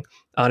 slugging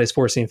on his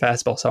 4-seam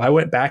fastball. So I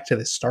went back to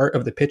the start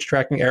of the pitch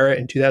tracking era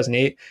in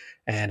 2008,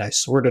 and I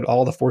sorted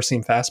all the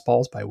 4-seam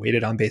fastballs by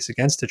weighted on base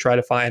against to try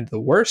to find the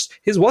worst.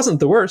 His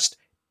wasn't the worst.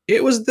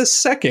 It was the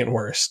 2nd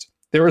worst.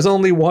 There was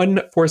only one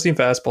 4-seam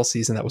fastball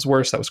season that was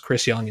worse. That was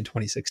Chris Young in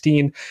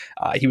 2016.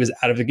 He was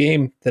out of the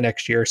game the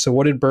next year. So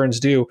what did Burnes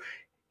do?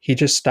 He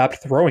just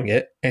stopped throwing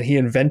it, and he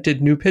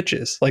invented new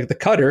pitches. Like the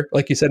cutter,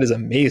 like you said, is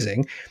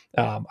amazing.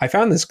 I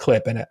found this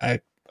clip, and I'm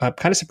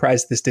kind of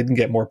surprised this didn't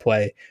get more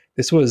play.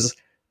 This was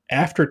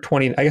after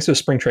I guess it was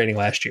spring training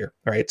last year,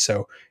 right?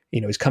 So,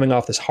 he's coming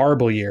off this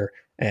horrible year,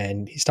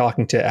 and he's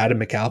talking to Adam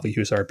McAlvey,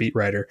 who's our beat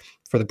writer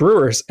for the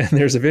Brewers. And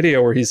there's a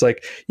video where he's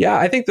like, yeah,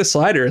 I think the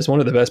slider is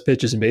one of the best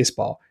pitches in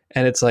baseball.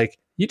 And it's like,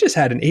 he just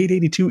had an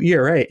 8.82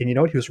 ERA. And you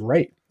know what? He was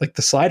right. Like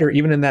the slider,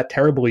 even in that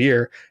terrible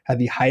year, had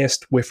the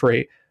highest whiff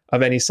rate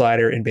of any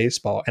slider in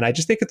baseball. And I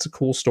just think it's a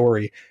cool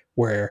story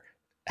where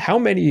how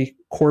many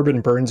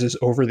Corbin Burnses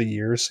over the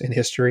years in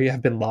history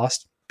have been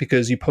lost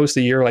because you post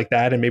a year like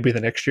that and maybe the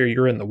next year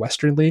you're in the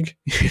Western League,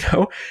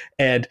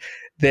 and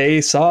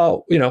they saw,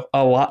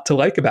 a lot to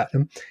like about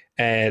him.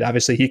 And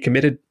obviously he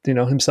committed,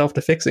 himself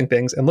to fixing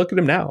things. And look at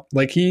him now.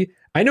 Like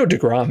I know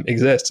DeGrom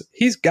exists.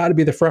 He's got to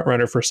be the front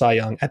runner for Cy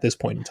Young at this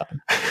point in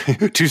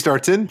time. 2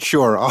 starts in?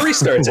 Sure. 3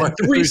 starts in.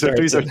 3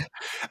 starts in.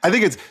 I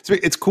think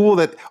it's cool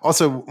that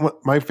also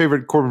my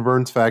favorite Corbin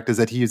Burns fact is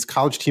that he is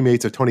college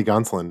teammates of Tony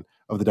Gonsolin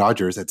of the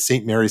Dodgers at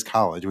St. Mary's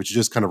College, which is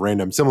just kind of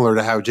random, similar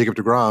to how Jacob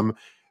DeGrom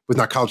was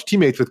not college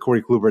teammates with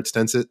Corey Kluber at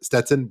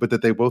Stetson, but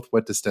that they both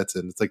went to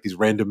Stetson. It's like these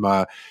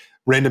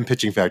random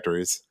pitching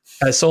factories.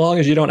 So long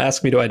as you don't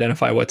ask me to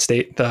identify what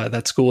state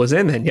that school is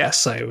in, then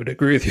yes, I would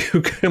agree with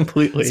you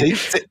completely.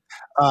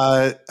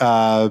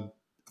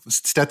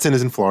 Stetson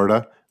is in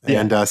Florida,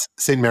 and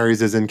St.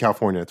 Mary's is in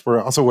California. It's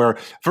where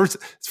first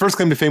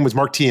claim to fame was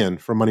Mark Teahan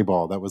from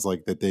Moneyball. That was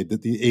like that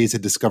the A's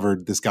had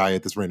discovered this guy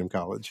at this random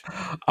college.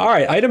 All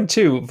right, item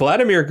 2,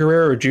 Vladimir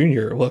Guerrero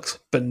Jr. looks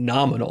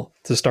phenomenal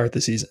to start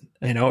the season.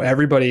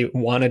 Everybody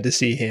wanted to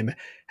see him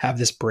have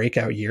this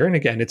breakout year. And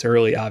again, it's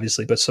early,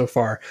 obviously, but so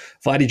far,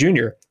 Vladdy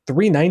Jr.,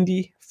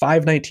 390,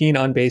 519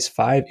 on base,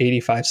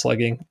 585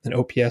 slugging, an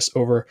OPS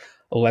over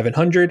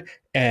 1100.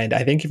 And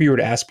I think if you were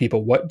to ask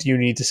people, what do you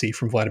need to see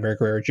from Vladimir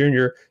Guerrero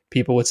Jr.,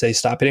 people would say,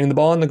 stop hitting the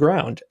ball on the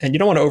ground. And you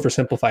don't want to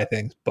oversimplify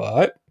things,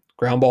 but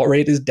ground ball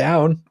rate is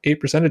down 8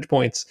 percentage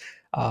points.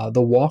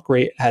 The walk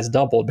rate has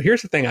doubled. But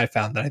here's the thing I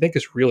found that I think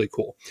is really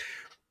cool.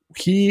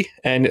 He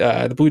and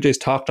the Blue Jays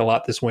talked a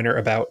lot this winter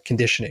about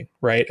conditioning,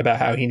 right? About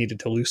how he needed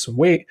to lose some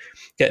weight,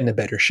 get in a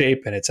better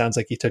shape. And it sounds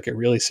like he took it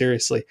really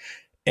seriously.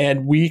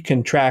 And we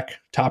can track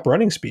top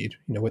running speed,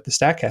 with the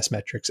StatCast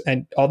metrics.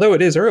 And although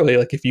it is early,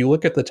 like if you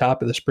look at the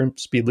top of the sprint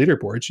speed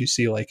leaderboards, you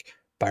see like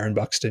Byron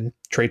Buxton,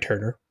 Trey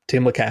Turner,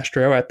 Tim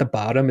LeCastro at the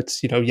bottom. It's,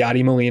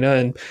 Yadi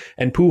Molina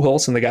and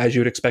Pujols and the guys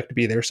you would expect to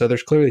be there. So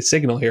there's clearly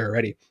signal here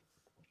already.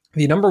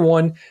 The number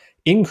one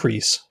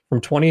increase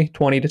from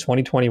 2020 to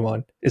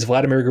 2021 is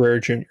Vladimir Guerrero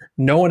Jr.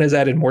 No one has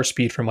added more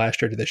speed from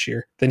last year to this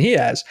year than he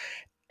has.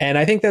 And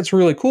I think that's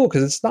really cool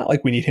because it's not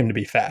like we need him to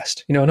be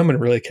fast. No one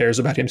really cares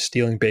about him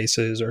stealing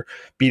bases or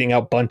beating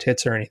out bunt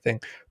hits or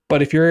anything.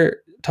 But if you're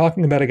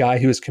talking about a guy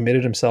who has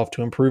committed himself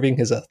to improving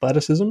his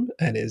athleticism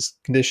and his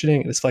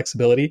conditioning and his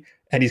flexibility,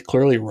 and he's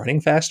clearly running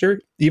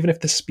faster, even if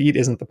the speed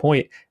isn't the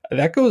point,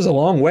 that goes a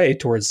long way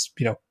towards,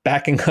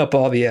 backing up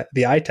all the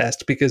eye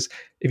test. Because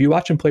if you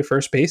watch him play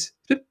first base,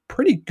 he's been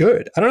pretty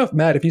good. I don't know if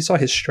Matt, if you saw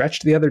his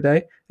stretch the other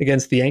day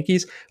against the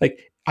Yankees,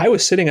 like I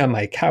was sitting on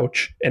my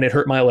couch and it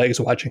hurt my legs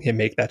watching him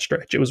make that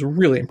stretch. It was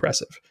really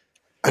impressive.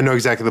 I know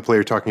exactly the player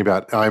you're talking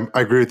about. I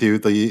agree with you.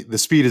 The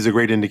speed is a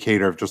great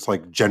indicator of just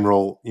like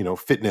general,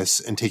 fitness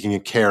and taking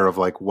care of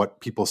like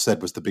what people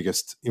said was the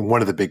biggest,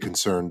 one of the big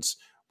concerns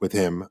with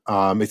him.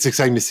 It's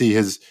exciting to see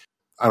his,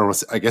 I don't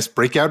know, I guess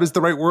breakout is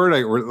the right word,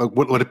 or like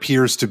what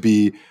appears to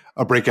be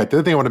a breakout. The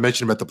other thing I want to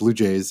mention about the Blue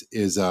Jays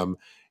is, in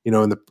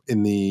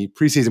the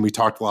preseason, we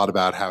talked a lot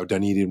about how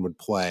Dunedin would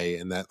play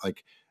and that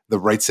like the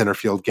right center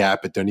field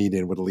gap at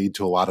Dunedin would lead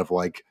to a lot of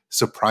like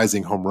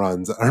surprising home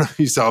runs. I don't know if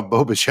you saw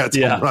Bo Bichette's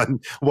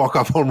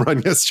walk-off home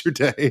run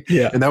yesterday.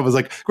 Yeah. And that was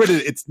like,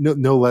 granted, it's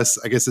no less,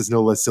 I guess it's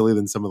no less silly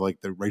than some of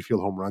like the right field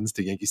home runs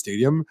to Yankee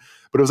Stadium.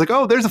 But it was like,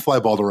 oh, there's a fly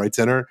ball to right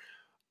center.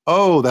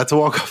 Oh, that's a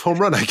walk-off home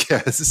run, I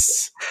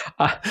guess.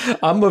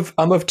 I'm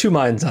of two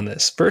minds on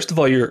this. First of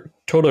all, you're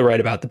totally right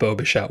about the Bo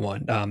Bichette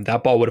one.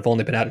 That ball would have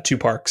only been out of two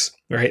parks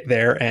right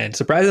there, and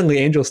surprisingly,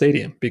 Angel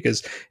Stadium,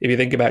 because if you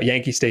think about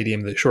Yankee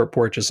Stadium, the short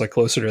porch is like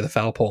closer to the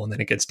foul pole, and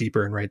then it gets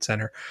deeper in right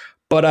center.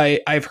 But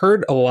I've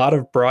heard a lot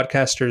of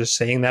broadcasters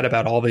saying that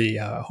about all the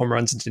home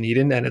runs in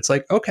Dunedin, and it's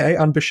like, okay,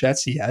 on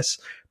Bichette's, yes.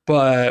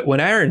 But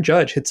when Aaron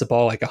Judge hits a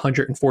ball like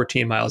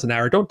 114 miles an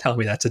hour, don't tell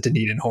me that's a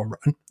Dunedin home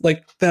run.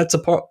 Like that's a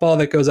ball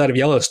that goes out of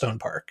Yellowstone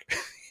Park.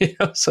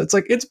 So it's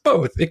like, it's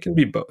both. It can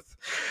be both.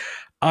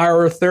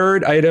 Our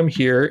third item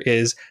here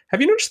is,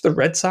 have you noticed the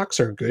Red Sox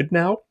are good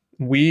now?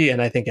 We,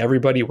 and I think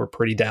everybody, were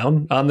pretty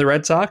down on the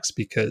Red Sox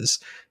because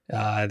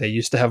they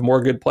used to have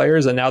more good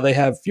players and now they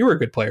have fewer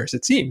good players,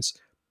 it seems.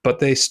 But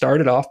they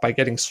started off by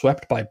getting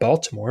swept by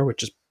Baltimore,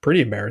 which is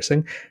pretty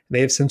embarrassing.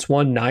 They have since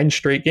won 9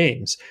 straight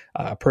games.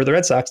 Per the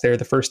Red Sox, they're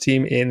the first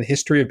team in the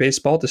history of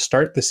baseball to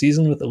start the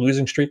season with a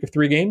losing streak of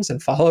 3 games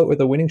and follow it with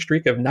a winning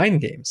streak of 9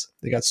 games.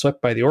 They got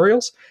swept by the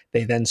Orioles.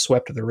 They then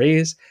swept the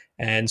Rays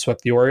and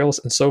swept the Orioles,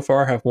 and so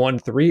far have won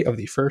 3 of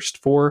the first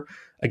 4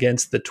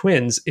 against the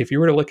Twins. If you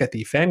were to look at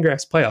the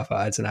Fangraphs playoff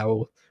odds, and I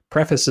will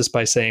preface this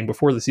by saying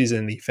before the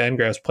season, the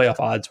Fangraphs playoff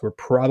odds were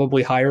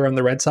probably higher on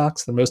the Red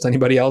Sox than most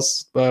anybody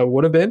else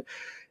would have been.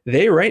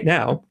 They right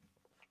now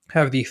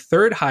have the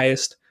 3rd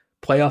highest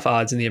playoff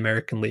odds in the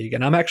American League.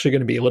 And I'm actually going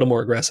to be a little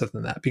more aggressive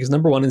than that because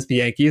number 1 is the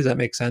Yankees. That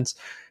makes sense.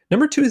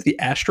 Number 2 is the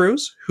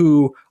Astros,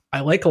 who I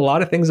like a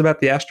lot of things about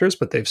the Astros,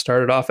 but they've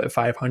started off at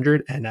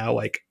 500 and now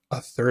like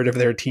a third of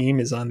their team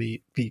is on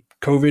the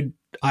COVID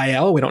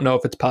IL. We don't know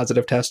if it's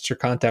positive tests or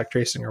contact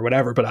tracing or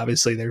whatever, but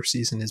obviously their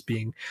season is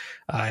being,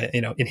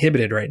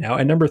 inhibited right now.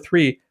 And number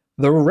 3,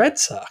 the Red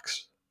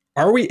Sox.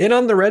 Are we in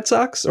on the Red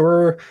Sox,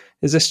 or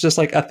is this just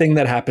like a thing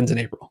that happens in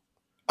April?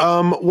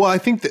 Well, I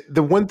think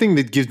the one thing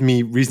that gives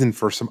me reason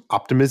for some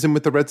optimism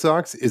with the Red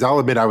Sox is I'll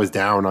admit I was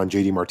down on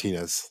JD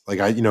Martinez. Like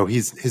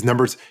his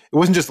numbers, it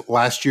wasn't just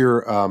last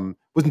year.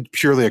 Wasn't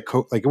purely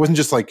it wasn't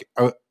just like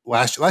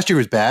last year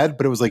was bad,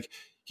 but it was like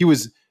he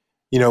was,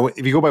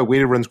 if you go by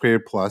weighted runs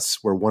created plus,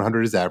 where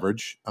 100 is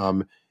average.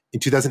 In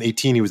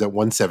 2018, he was at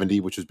 170,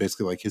 which was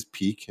basically like his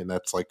peak, and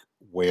that's like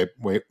way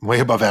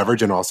above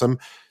average and awesome.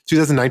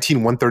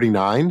 2019,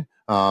 139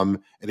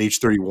 at age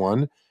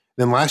 31.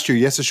 Then last year,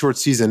 yes, a short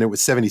season, it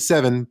was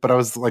 77, but I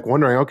was like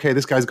wondering, okay,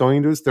 this guy's going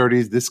into his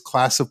 30s.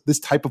 This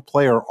type of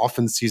player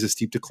often sees a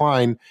steep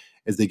decline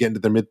as they get into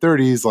their mid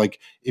 30s. Like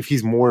if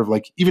he's more of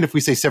like, even if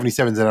we say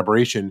 77 is an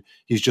aberration,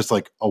 he's just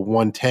like a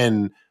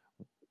 110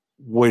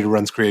 weighted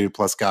runs created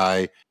plus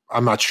guy.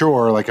 I'm not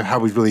sure like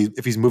how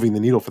if he's moving the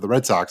needle for the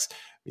Red Sox. I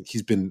mean,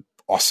 he's been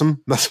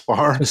awesome thus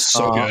far. It's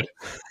so good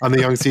on the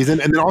young season.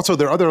 And then also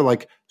there are other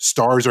like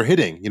stars are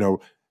hitting,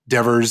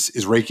 Devers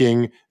is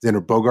raking.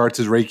 Xander Bogaerts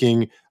is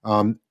raking.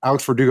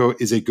 Alex Verdugo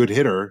is a good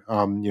hitter.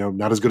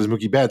 Not as good as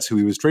Mookie Betts, who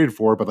he was traded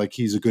for, but like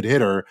he's a good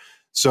hitter.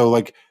 So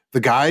like the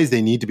guys,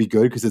 they need to be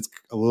good because it's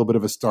a little bit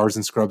of a stars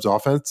and scrubs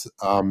offense.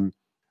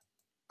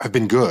 Have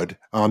been good.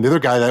 The other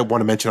guy that I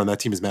want to mention on that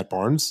team is Matt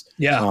Barnes.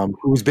 Yeah,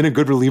 who's been a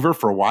good reliever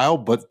for a while,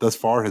 but thus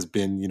far has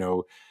been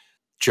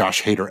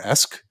Josh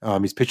Hader-esque.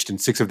 He's pitched in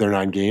 6 of their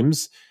 9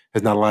 games,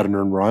 has not allowed an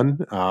earned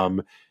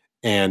run.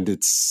 And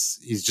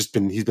he's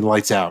been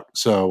lights out.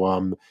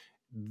 So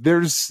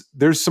there's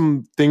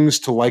some things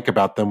to like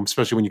about them,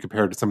 especially when you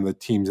compare it to some of the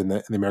teams in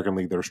the American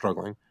League that are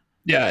struggling.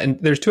 Yeah, and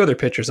there's 2 other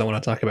pitchers I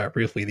want to talk about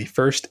briefly. The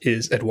first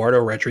is Eduardo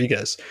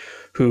Rodriguez,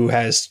 who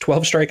has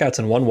 12 strikeouts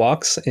and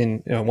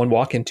 1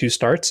 walk in 2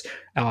 starts.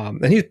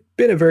 And he's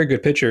been a very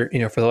good pitcher,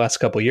 for the last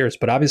couple of years.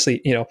 But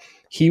obviously,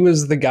 he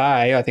was the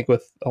guy, I think,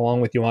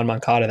 along with Yoan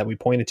Moncada, that we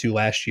pointed to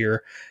last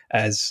year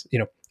as,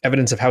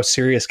 evidence of how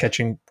serious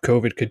catching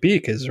COVID could be,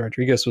 because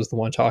Rodriguez was the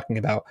one talking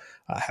about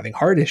having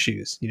heart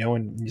issues,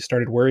 and you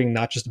started worrying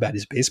not just about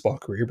his baseball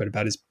career, but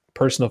about his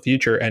personal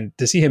future. And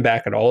to see him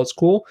back at all is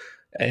cool.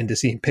 And to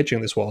see him pitching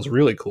this well is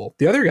really cool.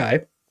 The other guy,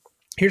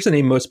 here's a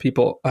name most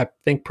people, I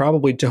think,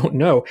 probably don't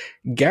know.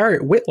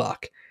 Garrett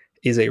Whitlock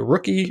is a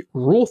rookie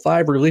Rule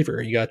 5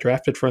 reliever. He got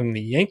drafted from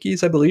the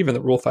Yankees, I believe, in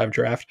the Rule 5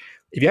 draft.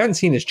 If you haven't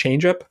seen his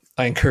changeup,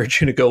 I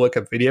encourage you to go look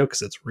up video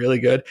because it's really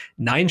good.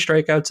 9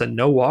 strikeouts and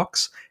no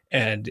walks.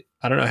 And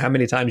I don't know how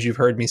many times you've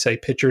heard me say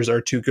pitchers are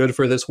too good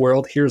for this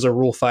world. Here's a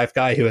Rule 5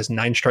 guy who has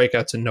 9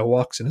 strikeouts and no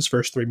walks in his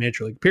first 3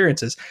 major league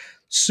appearances.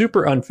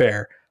 Super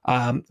unfair.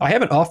 I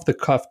have an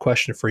off-the-cuff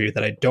question for you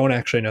that I don't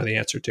actually know the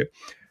answer to.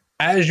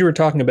 As you were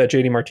talking about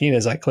JD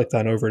Martinez, I clicked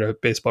on over to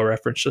Baseball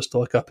Reference just to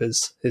look up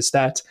his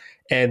stats.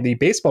 And the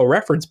Baseball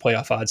Reference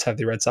playoff odds have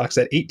the Red Sox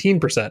at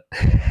 18%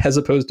 as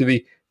opposed to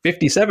the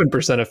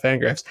 57% of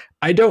Fangraphs.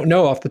 I don't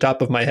know off the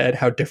top of my head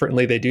how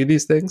differently they do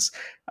these things,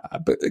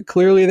 but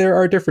clearly there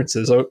are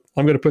differences. So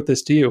I'm going to put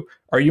this to you.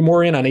 Are you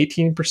more in on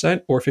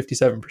 18% or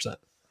 57%?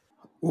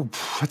 Ooh,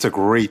 that's a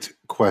great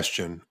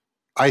question.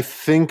 I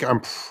think I'm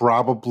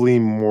probably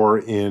more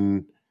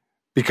in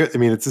because,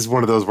 it's just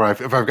one of those where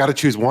if I've got to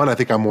choose one, I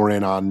think I'm more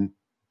in on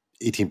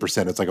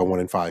 18%. It's like a 1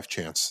 in 5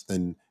 chance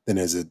than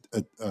is a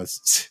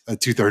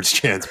 2/3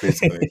 chance,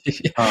 basically.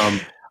 Yeah.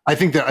 I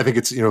think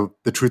it's,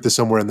 the truth is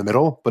somewhere in the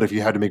middle, but if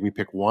you had to make me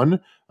pick one,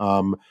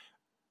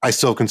 I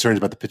still have concerns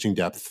about the pitching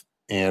depth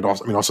and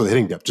also the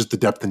hitting depth, just the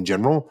depth in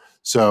general.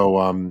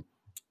 So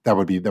that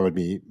would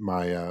be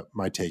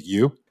my take.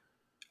 You?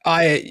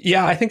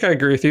 I think I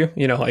agree with you.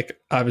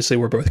 Obviously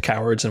we're both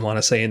cowards and want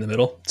to stay in the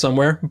middle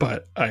somewhere,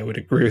 but I would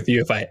agree with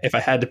you if I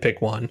had to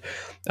pick one.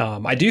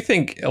 I do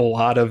think a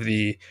lot of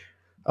the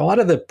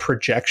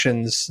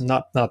projections,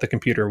 not the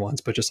computer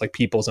ones, but just like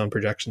people's own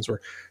projections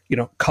were,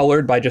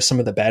 colored by just some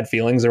of the bad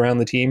feelings around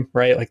the team,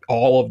 right? Like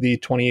all of the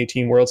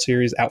 2018 World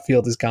Series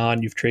outfield is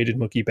gone. You've traded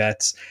Mookie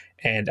Betts.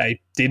 And I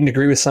didn't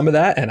agree with some of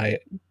that. And I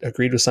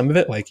agreed with some of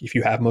it. Like if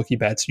you have Mookie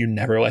Betts, you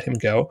never let him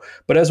go.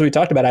 But as we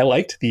talked about, I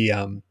liked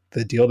the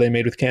deal they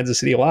made with Kansas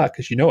City a lot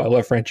because, I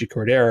love Franchi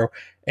Cordero.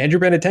 Andrew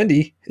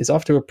Benintendi is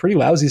off to a pretty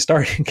lousy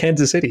start in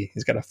Kansas City.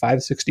 He's got a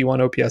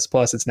 561 OPS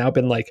plus. It's now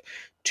been like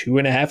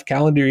 2.5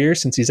 calendar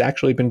years since he's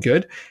actually been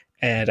good.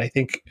 And I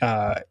think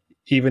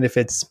even if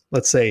it's,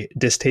 let's say,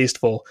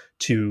 distasteful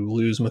to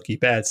lose Mookie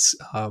Betts,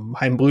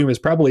 Chaim Bloom has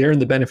probably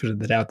earned the benefit of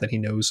the doubt that he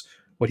knows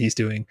what he's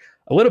doing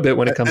a little bit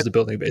when it comes to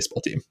building a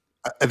baseball team.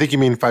 I think you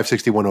mean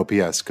 561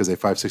 OPS because a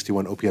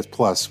 561 OPS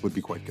plus would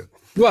be quite good.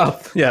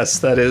 Well, yes,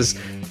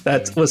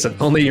 that's listen,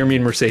 only your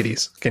mean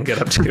Mercedes can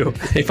get up to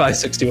a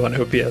 561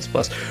 OPS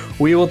plus.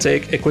 We will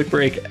take a quick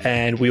break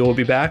and we will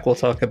be back. We'll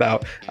talk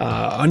about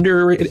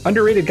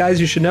underrated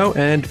guys you should know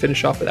and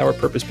finish off with our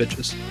purpose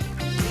pitches.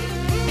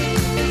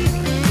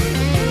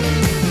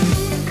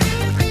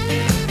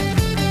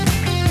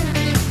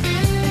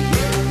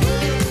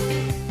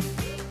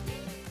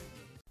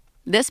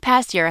 This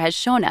past year has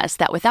shown us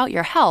that without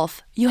your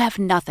health, you have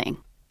nothing.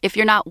 If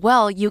you're not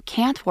well, you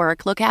can't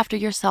work, look after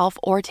yourself,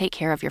 or take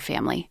care of your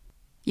family.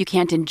 You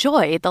can't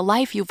enjoy the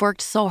life you've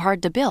worked so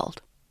hard to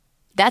build.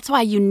 That's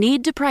why you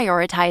need to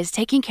prioritize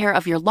taking care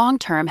of your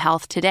long-term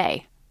health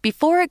today,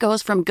 before it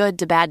goes from good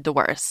to bad to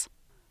worse.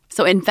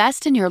 So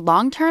invest in your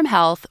long-term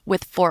health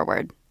with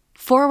Forward.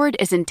 Forward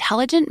is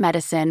intelligent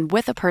medicine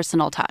with a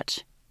personal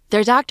touch.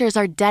 Their doctors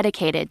are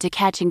dedicated to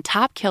catching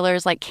top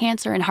killers like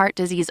cancer and heart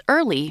disease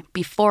early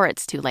before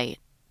it's too late.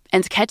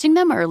 And catching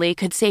them early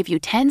could save you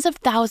tens of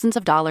thousands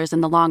of dollars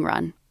in the long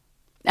run.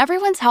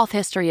 Everyone's health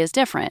history is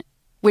different,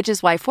 which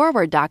is why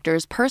Forward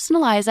doctors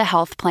personalize a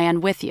health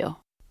plan with you,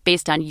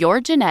 based on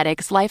your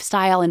genetics,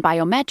 lifestyle, and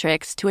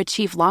biometrics to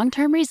achieve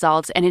long-term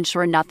results and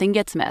ensure nothing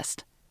gets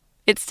missed.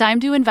 It's time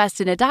to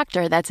invest in a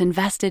doctor that's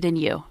invested in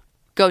you.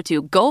 Go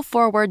to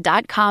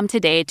GoForward.com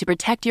today to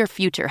protect your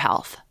future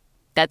health.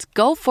 That's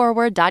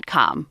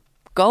GoForward.com.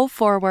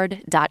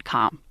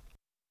 GoForward.com.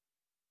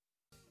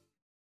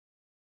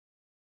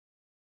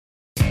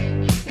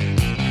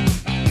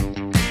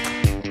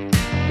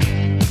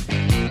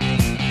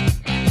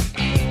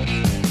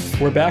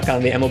 We're back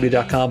on the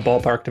MLB.com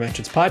Ballpark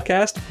Dimensions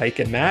podcast. Mike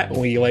and Matt,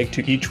 we like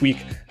to each week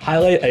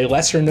highlight a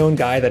lesser-known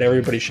guy that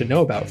everybody should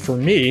know about. For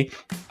me,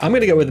 I'm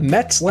going to go with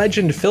Mets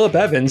legend Phillip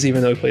Evans,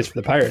 even though he plays for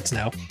the Pirates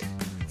now.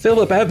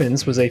 Phillip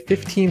Evans was a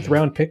 15th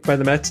round pick by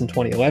the Mets in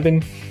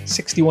 2011,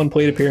 61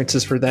 plate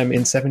appearances for them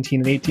in 17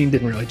 and 18,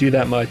 didn't really do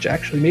that much,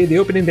 actually made the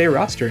opening day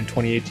roster in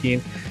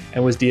 2018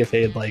 and was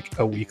DFA'd like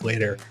a week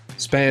later.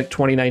 Spent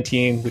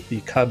 2019 with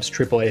the Cubs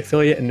AAA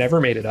affiliate and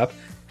never made it up.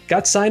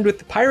 Got signed with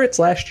the Pirates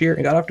last year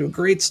and got off to a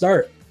great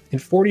start. In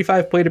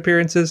 45 plate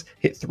appearances,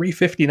 hit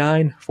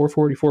 .359,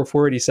 .444,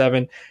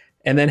 .487,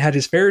 and then had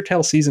his fairy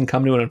tale season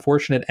come to an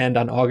unfortunate end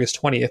on August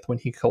 20th when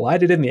he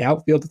collided in the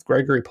outfield with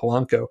Gregory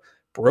Polanco.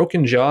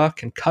 Broken jaw,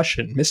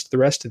 concussion, missed the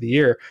rest of the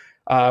year.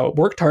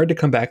 Worked hard to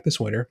come back this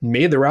winter,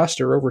 made the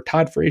roster over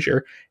Todd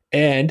Frazier,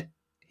 and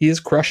he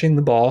is crushing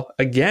the ball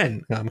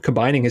again,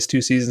 combining his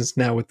two seasons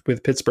now with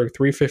Pittsburgh,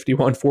 .351,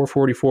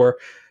 .444,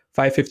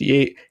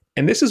 .558.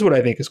 And this is what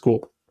I think is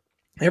cool.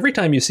 Every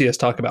time you see us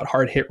talk about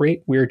hard hit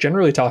rate, we're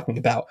generally talking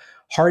about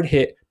hard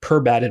hit per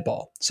batted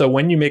ball. So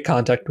when you make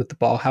contact with the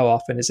ball, how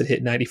often is it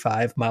hit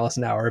 95 miles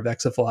an hour of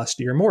exit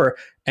velocity or more?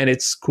 And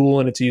it's cool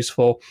and it's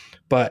useful,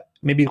 but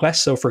maybe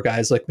less so for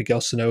guys like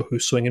Miguel Sano who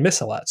swing and miss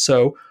a lot.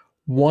 So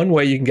one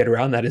way you can get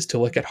around that is to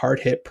look at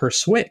hard hit per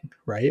swing,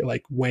 right?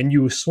 Like when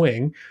you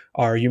swing,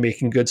 are you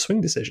making good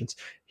swing decisions?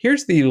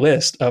 Here's the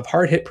list of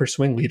hard hit per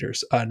swing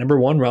leaders. Number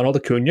 1, Ronald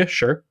Acuna,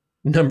 sure.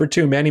 Number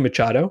 2, Manny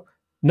Machado.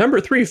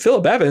 Number 3,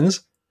 Phillip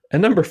Evans.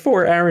 And number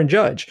 4, Aaron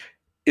Judge.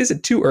 Is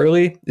it too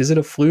early? Is it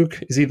a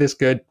fluke? Is he this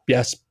good?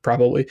 Yes,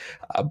 probably.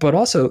 But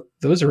also,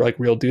 those are like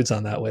real dudes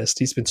on that list.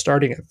 He's been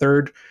starting at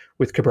third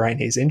with Ke'Bryan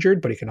Hayes injured,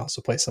 but he can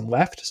also play some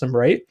left, some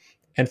right,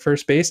 and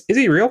first base. Is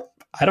he real?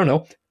 I don't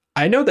know.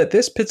 I know that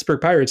this Pittsburgh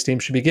Pirates team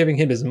should be giving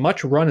him as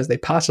much run as they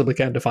possibly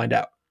can to find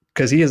out,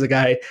 because he is a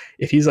guy,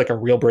 if he's like a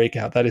real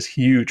breakout, that is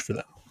huge for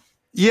them.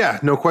 Yeah,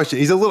 no question.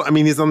 He's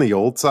he's on the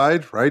old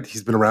side, right?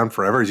 He's been around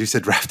forever. As you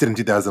said, drafted in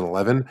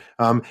 2011.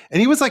 And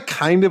he was like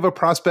kind of a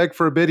prospect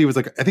for a bit. He was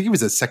like, I think he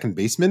was a second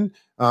baseman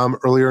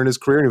earlier in his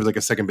career. And he was like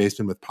a second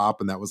baseman with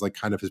Pop. And that was like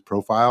kind of his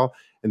profile,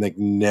 and like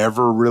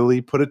never really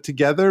put it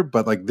together.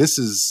 But like, this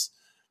is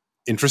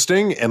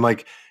interesting. And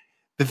like,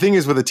 the thing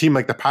is with a team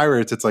like the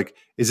Pirates, it's like,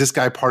 is this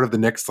guy part of the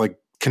next like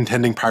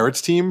contending Pirates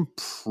team?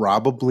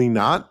 Probably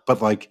not.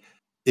 But like,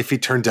 if he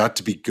turns out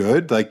to be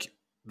good, like,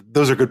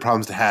 those are good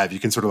problems to have. You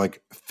can sort of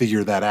like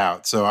figure that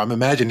out. So I'm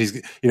imagining he's,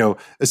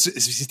 if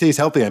he stays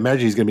healthy, I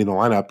imagine he's going to be in the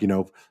lineup,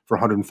 for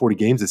 140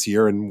 games this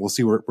year, and we'll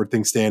see where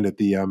things stand at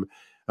the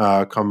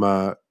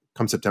come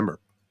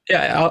September.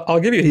 Yeah, I'll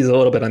give you he's a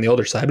little bit on the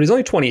older side, but he's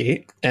only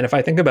 28. And if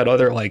I think about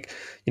other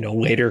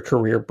later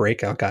career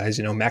breakout guys,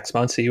 Max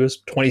Muncy was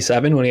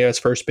 27 when he had his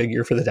first big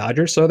year for the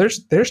Dodgers. So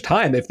there's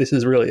time if this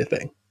is really a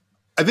thing.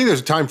 I think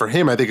there's time for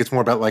him. I think it's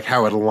more about like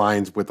how it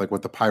aligns with like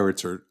what the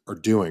Pirates are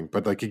doing.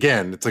 But like,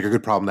 again, it's like a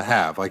good problem to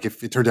have. Like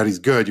if it turns out he's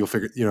good, you'll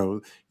figure,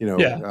 they'll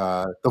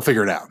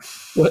figure it out.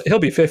 Well, he'll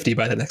be 50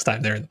 by the next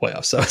time they're in the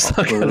playoffs, so it's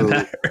not going to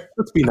matter.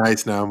 Let's be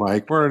nice now,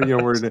 Mike.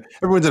 Everyone's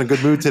in a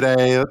good mood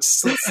today.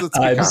 Let's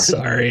I'm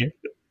sorry.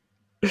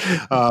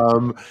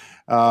 The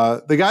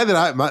guy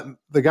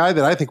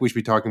that I think we should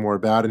be talking more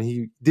about, and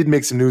he did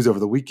make some news over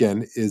the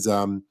weekend, is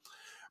Marlins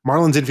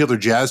infielder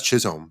Jazz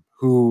Chisholm,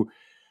 who,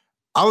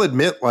 I'll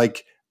admit,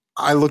 like,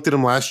 I looked at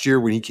him last year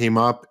when he came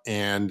up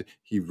and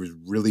he was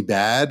really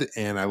bad.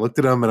 And I looked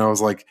at him and I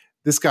was like,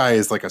 this guy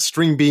is like a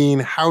string bean.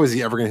 How is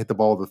he ever going to hit the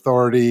ball with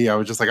authority? I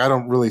was just like, I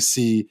don't really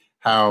see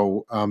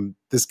how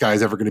this guy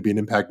is ever going to be an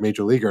impact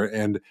major leaguer.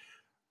 And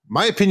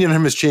my opinion on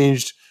him has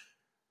changed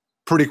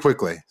pretty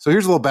quickly. So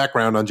here's a little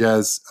background on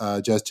Jazz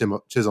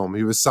Chisholm.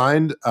 He was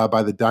signed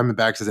by the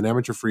Diamondbacks as an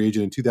amateur free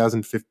agent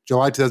in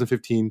July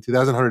 2015,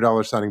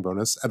 $2,100 signing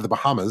bonus out of the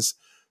Bahamas.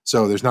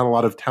 So there's not a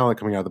lot of talent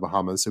coming out of the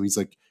Bahamas. So he's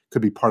like,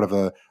 could be part of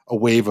a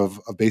wave of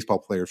baseball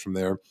players from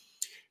there.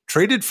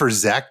 Traded for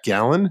Zach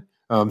Gallen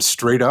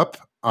straight up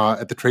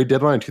at the trade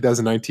deadline in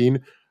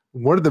 2019,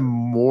 one of the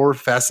more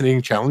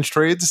fascinating challenge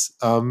trades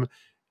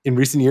in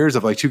recent years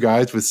of like two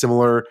guys with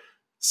similar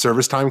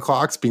service time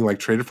clocks being like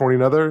traded for one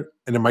another.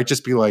 And it might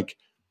just be like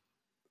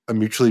a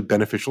mutually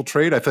beneficial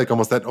trade. I feel like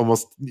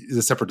almost is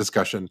a separate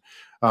discussion.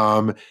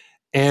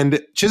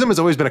 And Chisholm has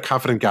always been a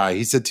confident guy.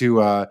 He said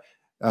to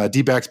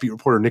D-backs beat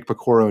reporter Nick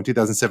Pecoro in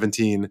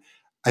 2017,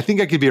 I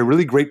think I could be a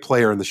really great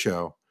player in the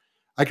show.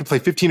 I could play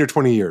 15 or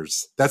 20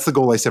 years. That's the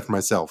goal I set for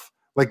myself.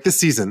 Like this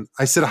season,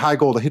 I set a high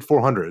goal to hit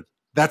 400.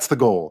 That's the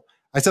goal.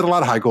 I set a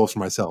lot of high goals for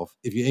myself.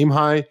 If you aim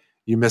high,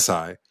 you miss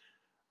high.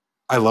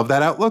 I love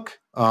that outlook.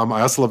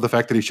 I also love the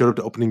fact that he showed up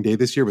to opening day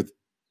this year with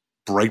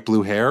bright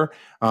blue hair.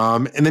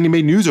 And then he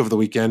made news over the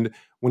weekend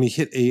when he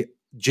hit a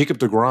Jacob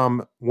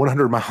deGrom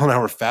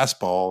 100-mile-an-hour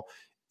fastball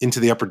into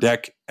the upper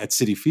deck at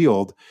Citi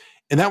Field.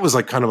 And that was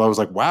like I was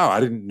like, wow, I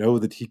didn't know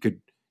that he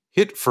could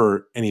hit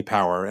for any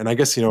power. And I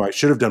guess, I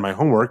should have done my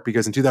homework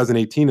because in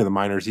 2018 in the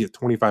minors, he hit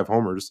 25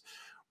 homers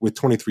with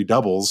 23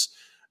 doubles.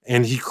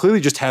 And he clearly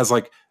just has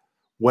like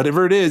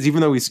whatever it is,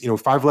 even though he's,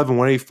 5'11",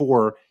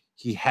 184,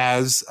 he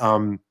has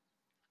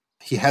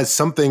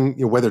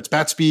something, whether it's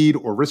bat speed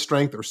or wrist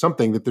strength or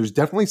something, that there's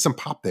definitely some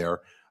pop there.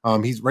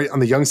 He's right on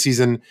the young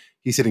season.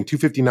 He's hitting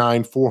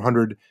 259,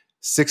 400,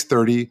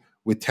 630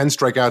 with 10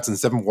 strikeouts and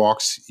 7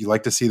 walks. You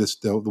like to see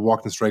the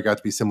walk and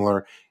strikeouts be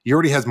similar. He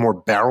already has more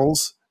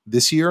barrels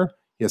this year.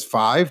 He has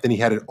 5 than he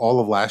had it all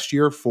of last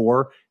year,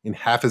 4 in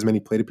half as many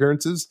plate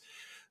appearances.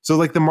 So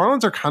like the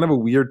Marlins are kind of a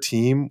weird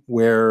team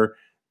where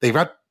they've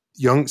got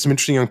some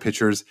interesting young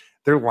pitchers.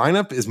 Their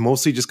lineup is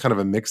mostly just kind of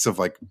a mix of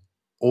like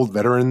old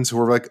veterans who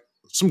are like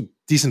some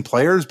decent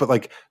players, but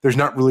like there's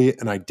not really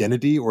an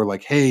identity or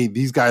like, hey,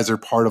 these guys are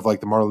part of like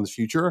the Marlins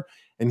future.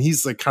 And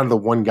he's like kind of the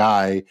one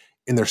guy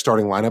in their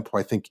starting lineup who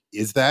I think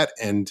is that.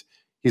 And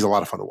he's a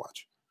lot of fun to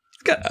watch.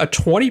 Got a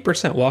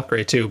 20% walk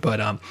rate too,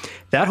 but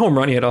that home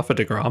run he had off of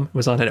deGrom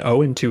was on an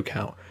 0-2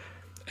 count.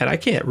 And I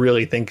can't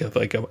really think of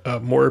like a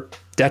more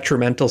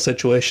detrimental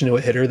situation to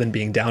a hitter than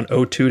being down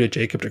 0-2 to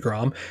Jacob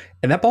deGrom.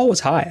 And that ball was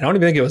high. I don't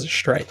even think it was a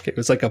strike. It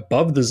was like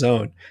above the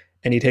zone.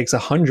 And he takes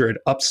 100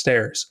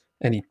 upstairs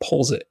and he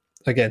pulls it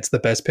against the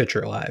best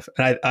pitcher alive.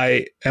 And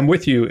I am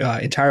with you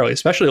entirely,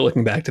 especially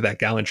looking back to that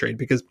Gallen trade,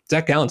 because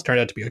Zach Gallen's turned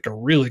out to be like a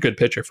really good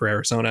pitcher for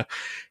Arizona.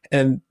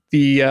 And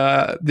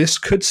this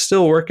could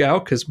still work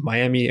out because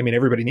Miami,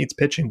 everybody needs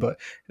pitching, but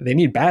they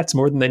need bats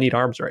more than they need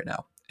arms right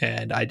now.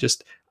 And I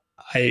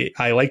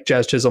like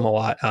Jazz Chisholm a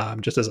lot,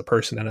 just as a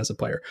person and as a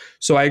player.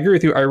 So I agree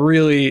with you. I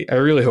really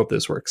hope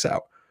this works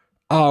out.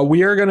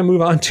 We are going to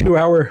move on to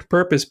our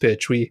purpose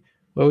pitch. We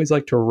always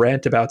like to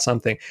rant about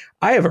something.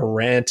 I have a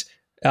rant.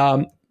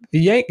 The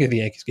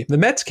Yankees game, the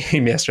Mets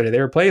game yesterday, they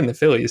were playing the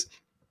Phillies.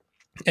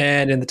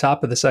 And in the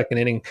top of the second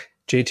inning,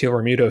 JT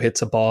Realmuto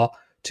hits a ball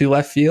to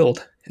left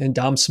field. And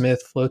Dom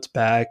Smith floats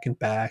back and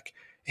back,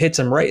 hits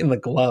him right in the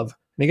glove.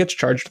 And he gets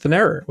charged with an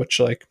error, which,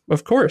 like,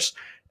 of course.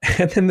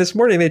 And then this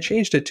morning they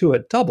changed it to a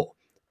double.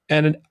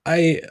 And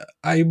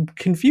I'm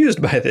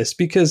confused by this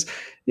because,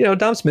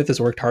 Dom Smith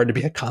has worked hard to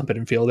be a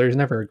competent fielder. He's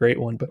never a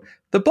great one, but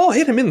the ball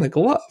hit him in the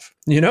glove.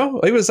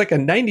 It was like a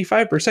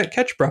 95%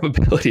 catch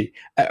probability.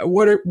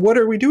 What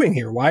are we doing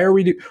here? Why are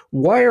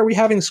we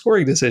having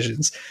scoring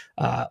decisions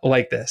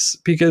like this?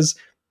 Because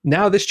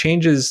now this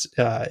changes,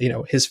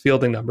 his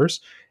fielding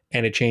numbers,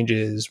 and it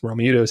changes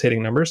Realmuto's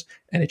hitting numbers,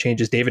 and it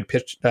changes David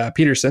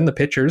Peterson, the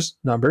pitcher's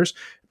numbers,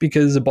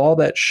 because the ball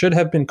that should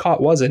have been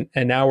caught wasn't,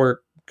 and now we're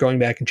going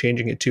back and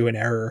changing it to an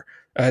error,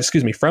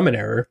 from an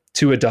error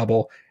to a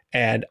double.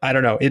 And I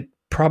don't know, it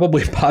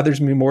probably bothers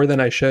me more than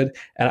I should.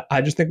 And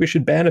I just think we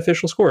should ban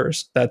official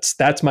scorers.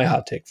 That's my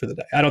hot take for the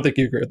day. I don't think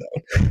you agree with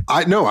that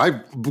one.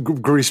 I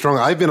agree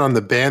strongly. I've been on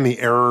the ban the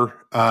error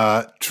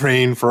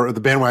train for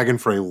the bandwagon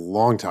for a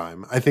long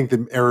time. I think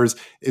the errors,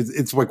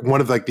 it's like one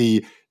of like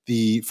the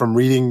from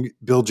reading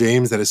Bill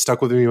James that has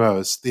stuck with me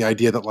most, the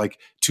idea that like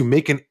to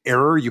make an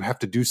error, you have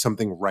to do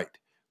something right,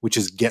 which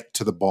is get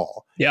to the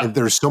ball. Yeah. And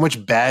there's so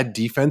much bad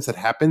defense that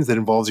happens that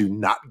involves you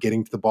not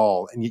getting to the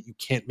ball, and yet you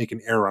can't make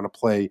an error on a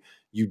play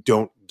you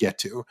don't get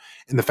to.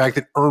 And the fact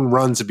that earned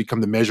runs have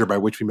become the measure by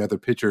which we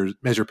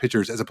measure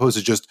pitchers as opposed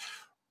to just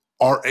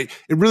RA. It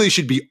really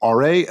should be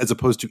RA as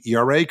opposed to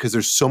ERA, because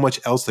there's so much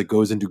else that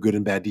goes into good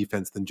and bad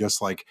defense than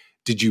just like,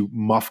 did you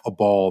muff a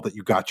ball that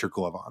you got your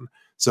glove on?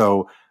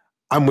 So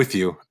I'm with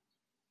you.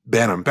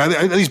 Ban them.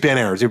 At least ban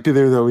errors. There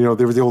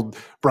was the old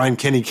Brian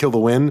Kenny kill the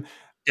win.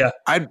 Yeah,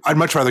 I'd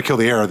much rather kill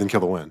the error than kill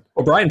the win.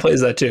 Well, Brian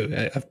plays that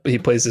too. He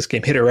plays this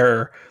game, hit or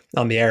error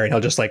on the air, and he'll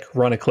just like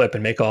run a clip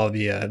and make all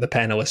the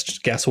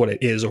panelists guess what it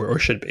is or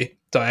should be.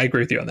 So I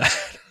agree with you on that.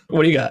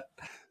 What do you got?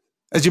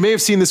 As you may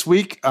have seen this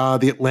week,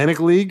 the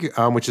Atlantic League,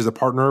 which is a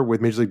partner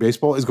with Major League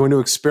Baseball, is going to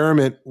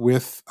experiment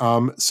with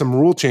some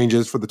rule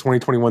changes for the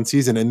 2021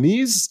 season, and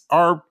these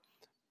are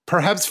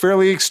perhaps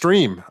fairly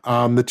extreme.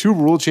 The two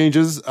rule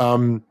changes that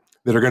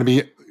are going to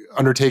be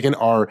undertaken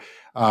are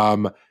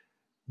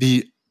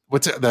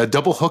the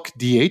double hook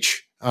DH,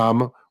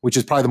 which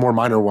is probably the more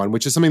minor one,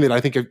 which is something that I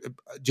think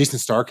Jason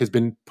Stark has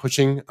been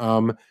pushing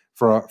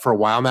for a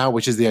while now,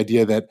 which is the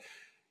idea that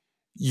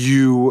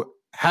you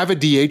have a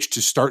DH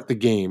to start the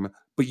game,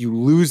 but you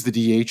lose the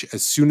DH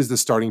as soon as the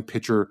starting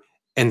pitcher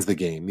ends the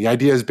game. The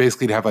idea is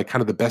basically to have like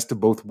kind of the best of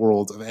both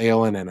worlds of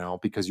AL and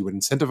NL, because you would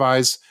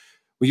incentivize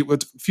a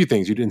few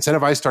things. You'd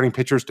incentivize starting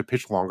pitchers to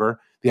pitch longer.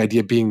 The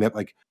idea being that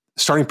like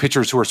starting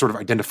pitchers who are sort of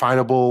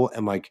identifiable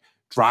and like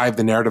drive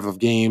the narrative of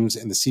games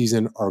and the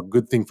season are a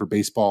good thing for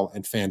baseball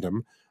and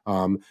fandom.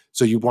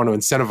 So you want to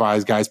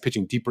incentivize guys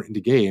pitching deeper into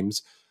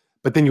games.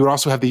 But then you would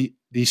also have the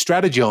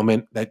strategy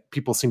element that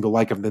people seem to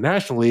like of the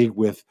National League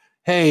with,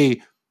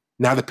 hey,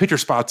 now the pitcher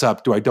spot's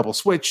up. Do I double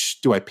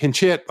switch? Do I pinch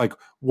hit? Like,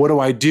 what do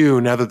I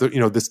do now that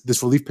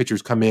this relief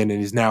pitcher's come in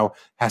and is now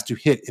has to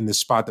hit in the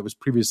spot that was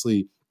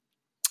previously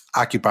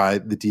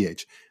occupied the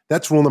DH?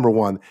 That's rule number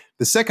one.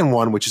 The second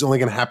one, which is only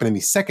going to happen in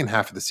the second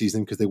half of the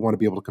season because they want to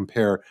be able to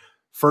compare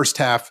first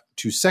half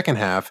to second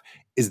half,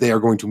 is they are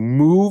going to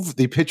move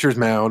the pitcher's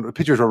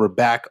rubber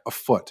back a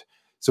foot.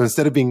 So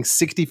instead of being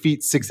 60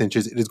 feet 6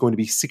 inches, it is going to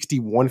be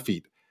 61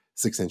 feet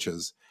 6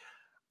 inches.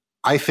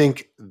 I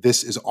think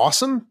this is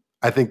awesome.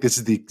 I think this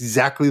is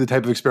exactly the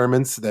type of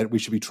experiments that we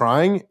should be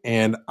trying.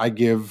 And I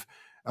give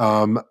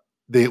the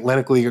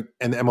Atlantic League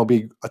and the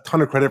MLB a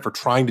ton of credit for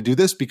trying to do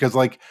this, because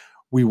like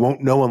we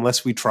won't know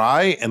unless we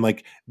try. And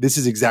like this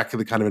is exactly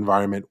the kind of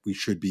environment we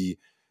should be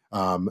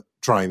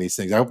trying these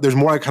things. There's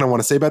more I kind of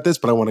want to say about this,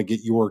 but I want to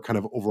get your kind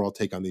of overall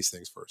take on these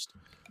things first.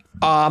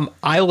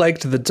 I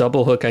liked the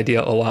double hook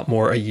idea a lot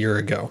more a year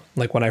ago.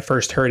 Like when I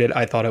first heard it,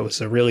 I thought it was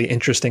a really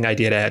interesting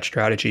idea to add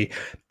strategy.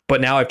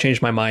 But now I've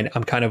changed my mind.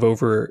 I'm kind of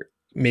over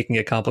making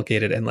it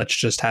complicated, and let's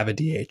just have a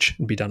DH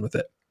and be done with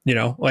it. You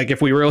know, like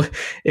if we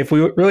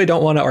really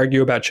don't want to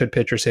argue about should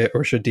pitchers hit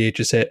or should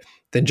DHs hit,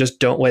 then just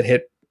don't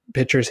let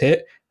pitchers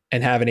hit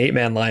and have an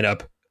 8-man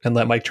lineup and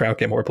let Mike Trout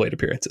get more plate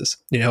appearances.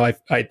 You know,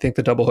 I think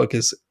the double hook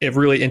is a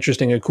really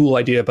interesting and cool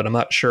idea, but I'm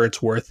not sure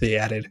it's worth the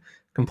added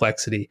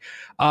complexity.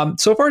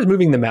 So far as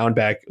moving the mound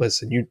back,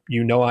 listen,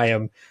 you know I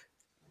am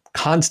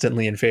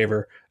constantly in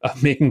favor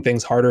of making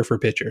things harder for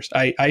pitchers.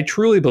 I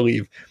truly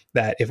believe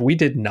that if we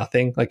did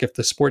nothing, like if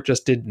the sport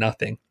just did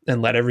nothing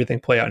and let everything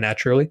play out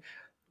naturally,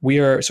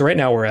 so right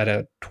now we're at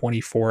a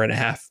 24.5%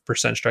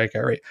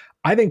 strikeout rate.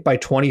 I think by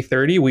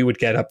 2030, we would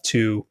get up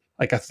to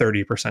like a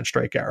 30%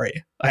 strikeout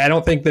rate. I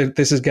don't think that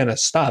this is going to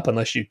stop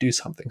unless you do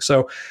something.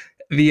 So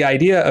the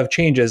idea of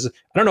changes, I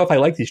don't know if I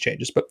like these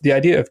changes, but the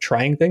idea of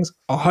trying things,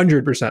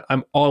 100%,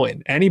 I'm all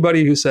in.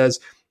 Anybody who says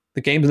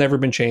the game's never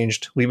been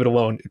changed, leave it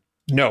alone.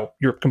 No,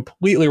 you're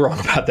completely wrong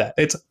about that.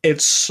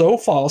 It's so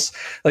false.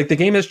 Like the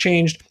game has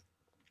changed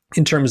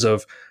in terms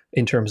of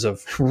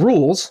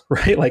rules,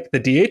 right? Like the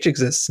DH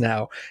exists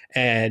now.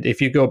 And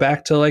if you go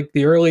back to like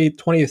the early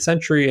 20th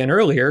century and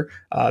earlier,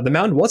 the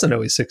mound wasn't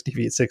always 60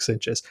 feet 6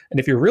 inches. And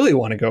if you really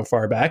want to go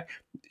far back,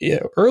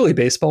 early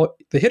baseball,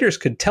 the hitters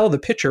could tell the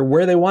pitcher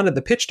where they wanted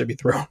the pitch to be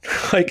thrown.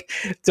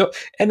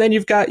 And then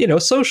you've got,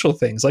 social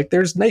things like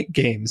there's night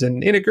games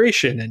and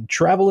integration and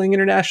traveling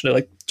internationally.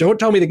 Like, don't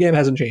tell me the game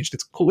hasn't changed.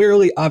 It's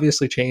clearly,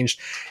 obviously changed.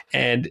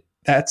 And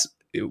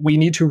we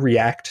need to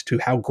react to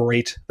how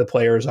great the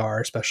players are,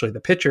 especially the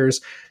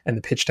pitchers and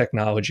the pitch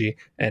technology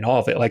and all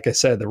of it. Like I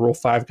said, the Rule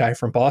 5 guy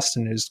from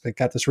Boston has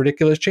got this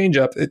ridiculous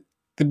changeup.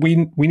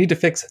 We need to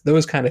fix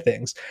those kind of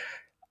things.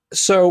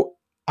 So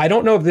I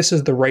don't know if this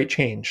is the right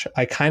change.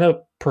 I kind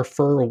of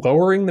prefer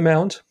lowering the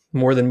mound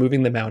more than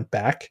moving the mound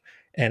back.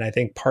 And I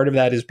think part of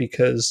that is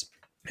because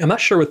I'm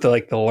not sure what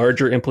the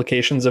larger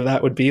implications of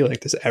that would be. Like,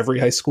 does every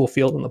high school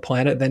field on the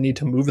planet then need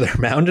to move their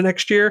mound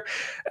next year?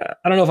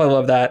 I don't know if I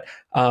love that.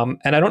 And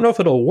I don't know if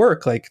it'll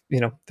work. Like,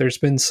 there's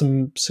been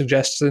some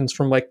suggestions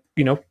from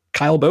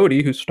Kyle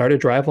Bodie, who started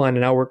Driveline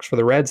and now works for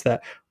the Reds,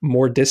 that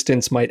more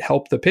distance might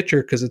help the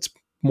pitcher because it's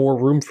more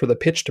room for the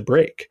pitch to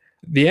break.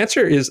 The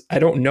answer is, I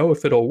don't know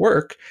if it'll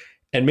work,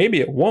 and maybe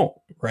it won't,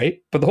 right?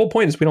 But the whole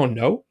point is we don't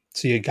know.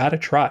 So you got to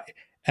try.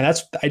 And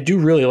I do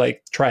really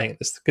like trying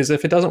this, because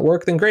if it doesn't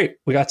work, then great.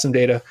 We got some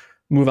data,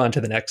 move on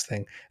to the next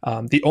thing.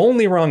 The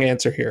only wrong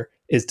answer here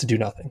is to do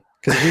nothing.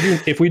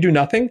 Because if we do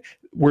nothing,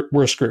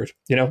 we're screwed.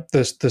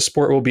 The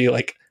sport will be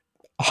like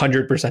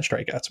 100%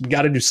 strikeouts. We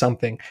got to do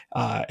something.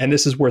 And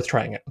this is worth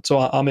trying it. So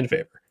I'm in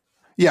favor.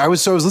 Yeah, I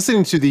was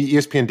listening to the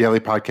ESPN Daily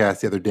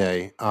podcast the other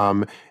day.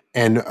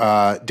 And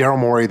Daryl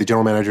Morey, the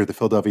general manager of the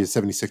Philadelphia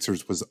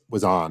 76ers,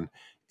 was on.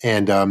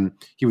 And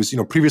he was,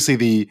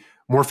 previously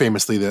more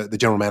famously, the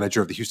general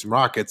manager of the Houston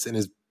Rockets, and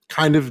is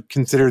kind of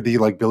considered the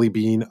Billy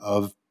Beane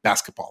of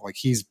basketball. Like,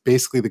 he's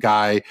basically the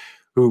guy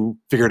who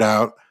figured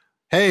out,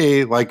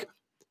 hey,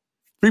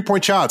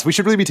 3-point shots, we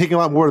should really be taking a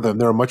lot more of them.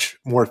 They're a much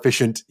more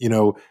efficient,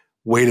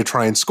 way to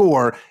try and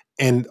score.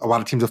 And a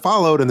lot of teams have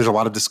followed, and there's a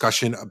lot of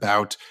discussion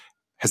about,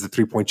 has the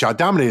 3-point shot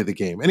dominated the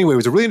game? Anyway, it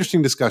was a really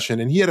interesting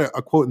discussion. And he had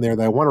a quote in there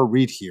that I want to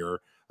read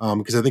here,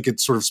 because I think it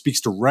sort of speaks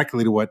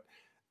directly to what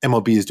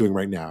MLB is doing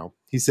right now.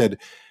 He said,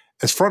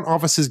 as front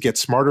offices get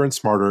smarter and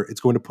smarter, it's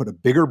going to put a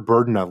bigger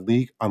burden on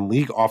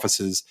league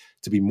offices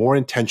to be more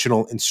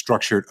intentional and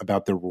structured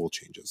about their rule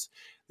changes.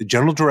 The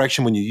general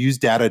direction when you use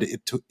data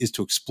is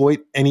to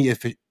exploit any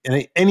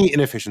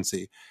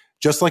inefficiency,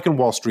 just like in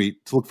Wall Street,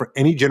 to look for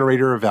any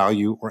generator of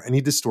value or any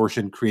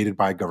distortion created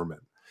by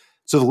government.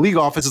 So the league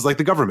office is like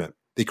the government.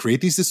 They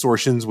create these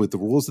distortions with the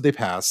rules that they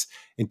pass,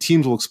 and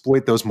teams will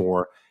exploit those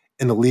more,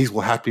 and the leagues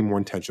will have to be more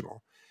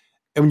intentional.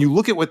 And when you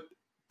look at what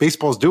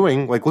baseball's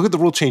doing, like look at the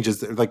rule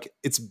changes, like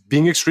it's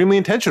being extremely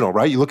intentional,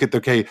 right? You look at,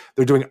 okay,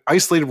 they're doing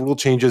isolated rule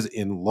changes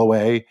in low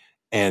A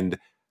and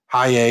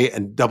high A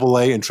and double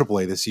A and triple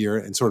A this year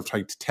and sort of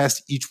trying to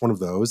test each one of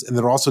those. And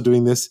they're also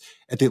doing this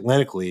at the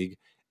Atlantic League.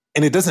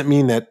 And it doesn't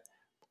mean that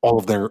all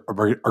of them are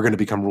going to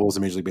become rules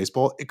in Major League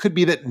Baseball. It could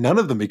be that none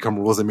of them become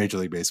rules in Major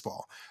League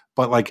Baseball.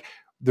 But like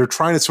they're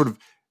trying to sort of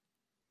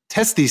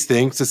test these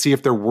things to see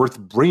if they're worth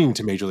bringing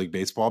to Major League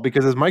Baseball.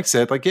 Because as Mike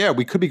said, like, yeah,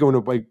 we could be going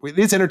to, like, it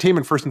is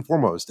entertainment first and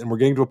foremost. And we're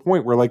getting to a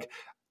point where like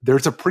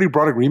there's a pretty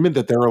broad agreement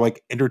that there are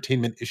like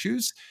entertainment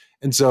issues.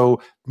 And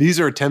so these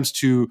are attempts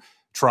to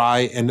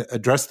try and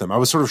address them. I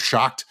was sort of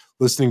shocked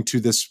listening to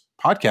this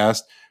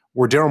podcast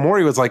where Daryl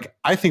Morey was like,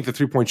 I think the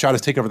 3-point shot has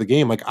taken over the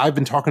game. Like I've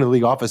been talking to the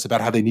league office about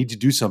how they need to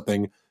do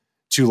something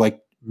to like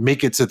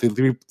make it so that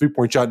the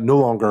 3-point shot no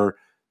longer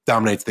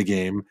dominates the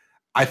game.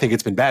 I think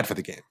it's been bad for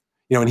the game.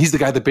 You know, and he's the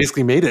guy that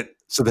basically made it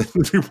so that the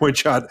 3-point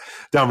shot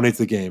dominates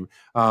the game.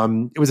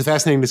 It was a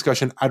fascinating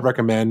discussion. I'd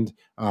recommend.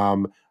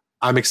 I'm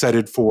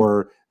excited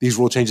for these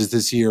rule changes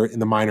this year in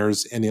the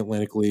minors and the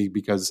Atlantic League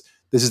because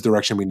this is the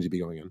direction we need to be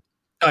going in.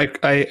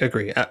 I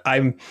agree.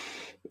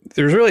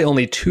 There's really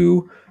only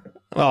two.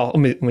 Well,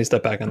 let me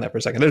step back on that for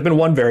a second. There's been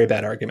one very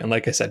bad argument.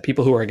 Like I said,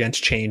 people who are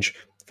against change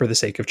for the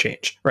sake of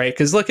change, right?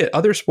 Because look at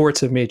other sports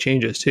have made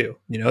changes too.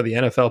 You know, the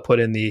NFL put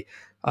in the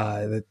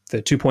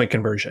 2-point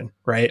conversion,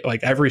 right?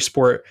 Like every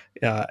sport,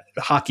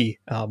 hockey,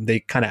 they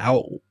kind of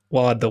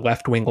outlawed the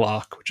left wing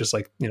lock, which is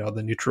like, you know,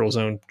 the neutral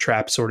zone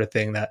trap sort of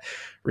thing that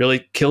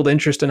really killed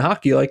interest in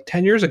hockey like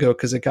 10 years ago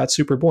because it got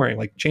super boring.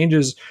 Like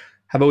changes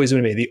have always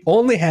been made. The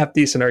only half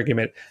decent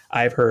argument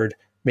I've heard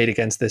made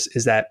against this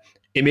is that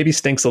it maybe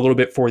stinks a little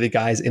bit for the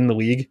guys in the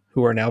league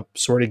who are now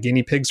sort of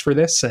guinea pigs for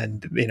this.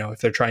 And, you know, if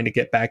they're trying to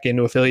get back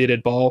into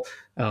affiliated ball,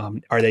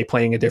 are they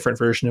playing a different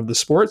version of the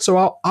sport?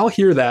 So I'll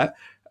hear that.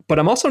 But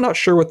I'm also not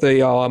sure what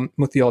the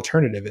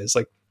alternative is.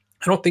 Like,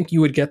 I don't think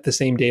you would get the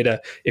same data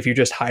if you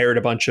just hired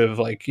a bunch of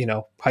like, you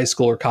know, high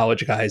school or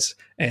college guys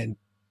and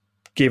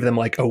gave them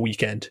like a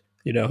weekend,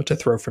 you know, to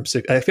throw from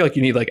six. I feel like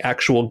you need like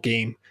actual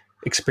game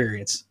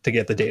experience to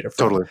get the data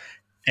from. Totally.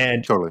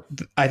 And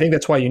I think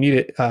that's why you need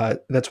it.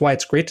 That's why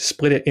it's great to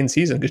split it in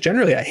season, because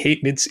generally I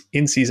hate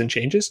in-season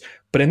changes.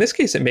 But in this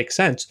case, it makes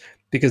sense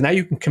because now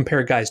you can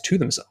compare guys to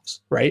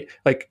themselves, right?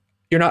 Like,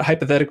 you're not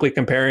hypothetically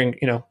comparing,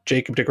 you know,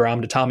 Jacob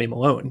deGrom to Tommy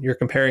Malone. You're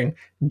comparing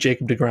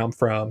Jacob deGrom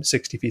from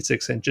 60 feet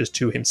 6 inches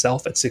to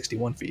himself at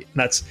 61 feet. And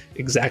that's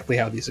exactly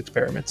how these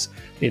experiments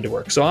need to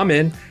work. So I'm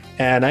in,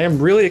 and I am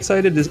really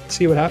excited to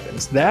see what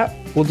happens. That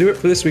will do it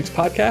for this week's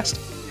podcast.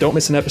 Don't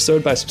miss an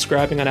episode by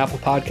subscribing on Apple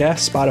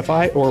Podcasts,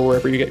 Spotify, or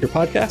wherever you get your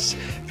podcasts.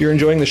 If you're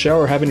enjoying the show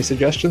or have any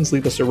suggestions,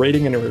 leave us a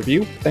rating and a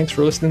review. Thanks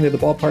for listening to the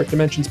Ballpark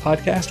Dimensions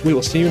podcast. We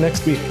will see you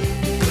next week.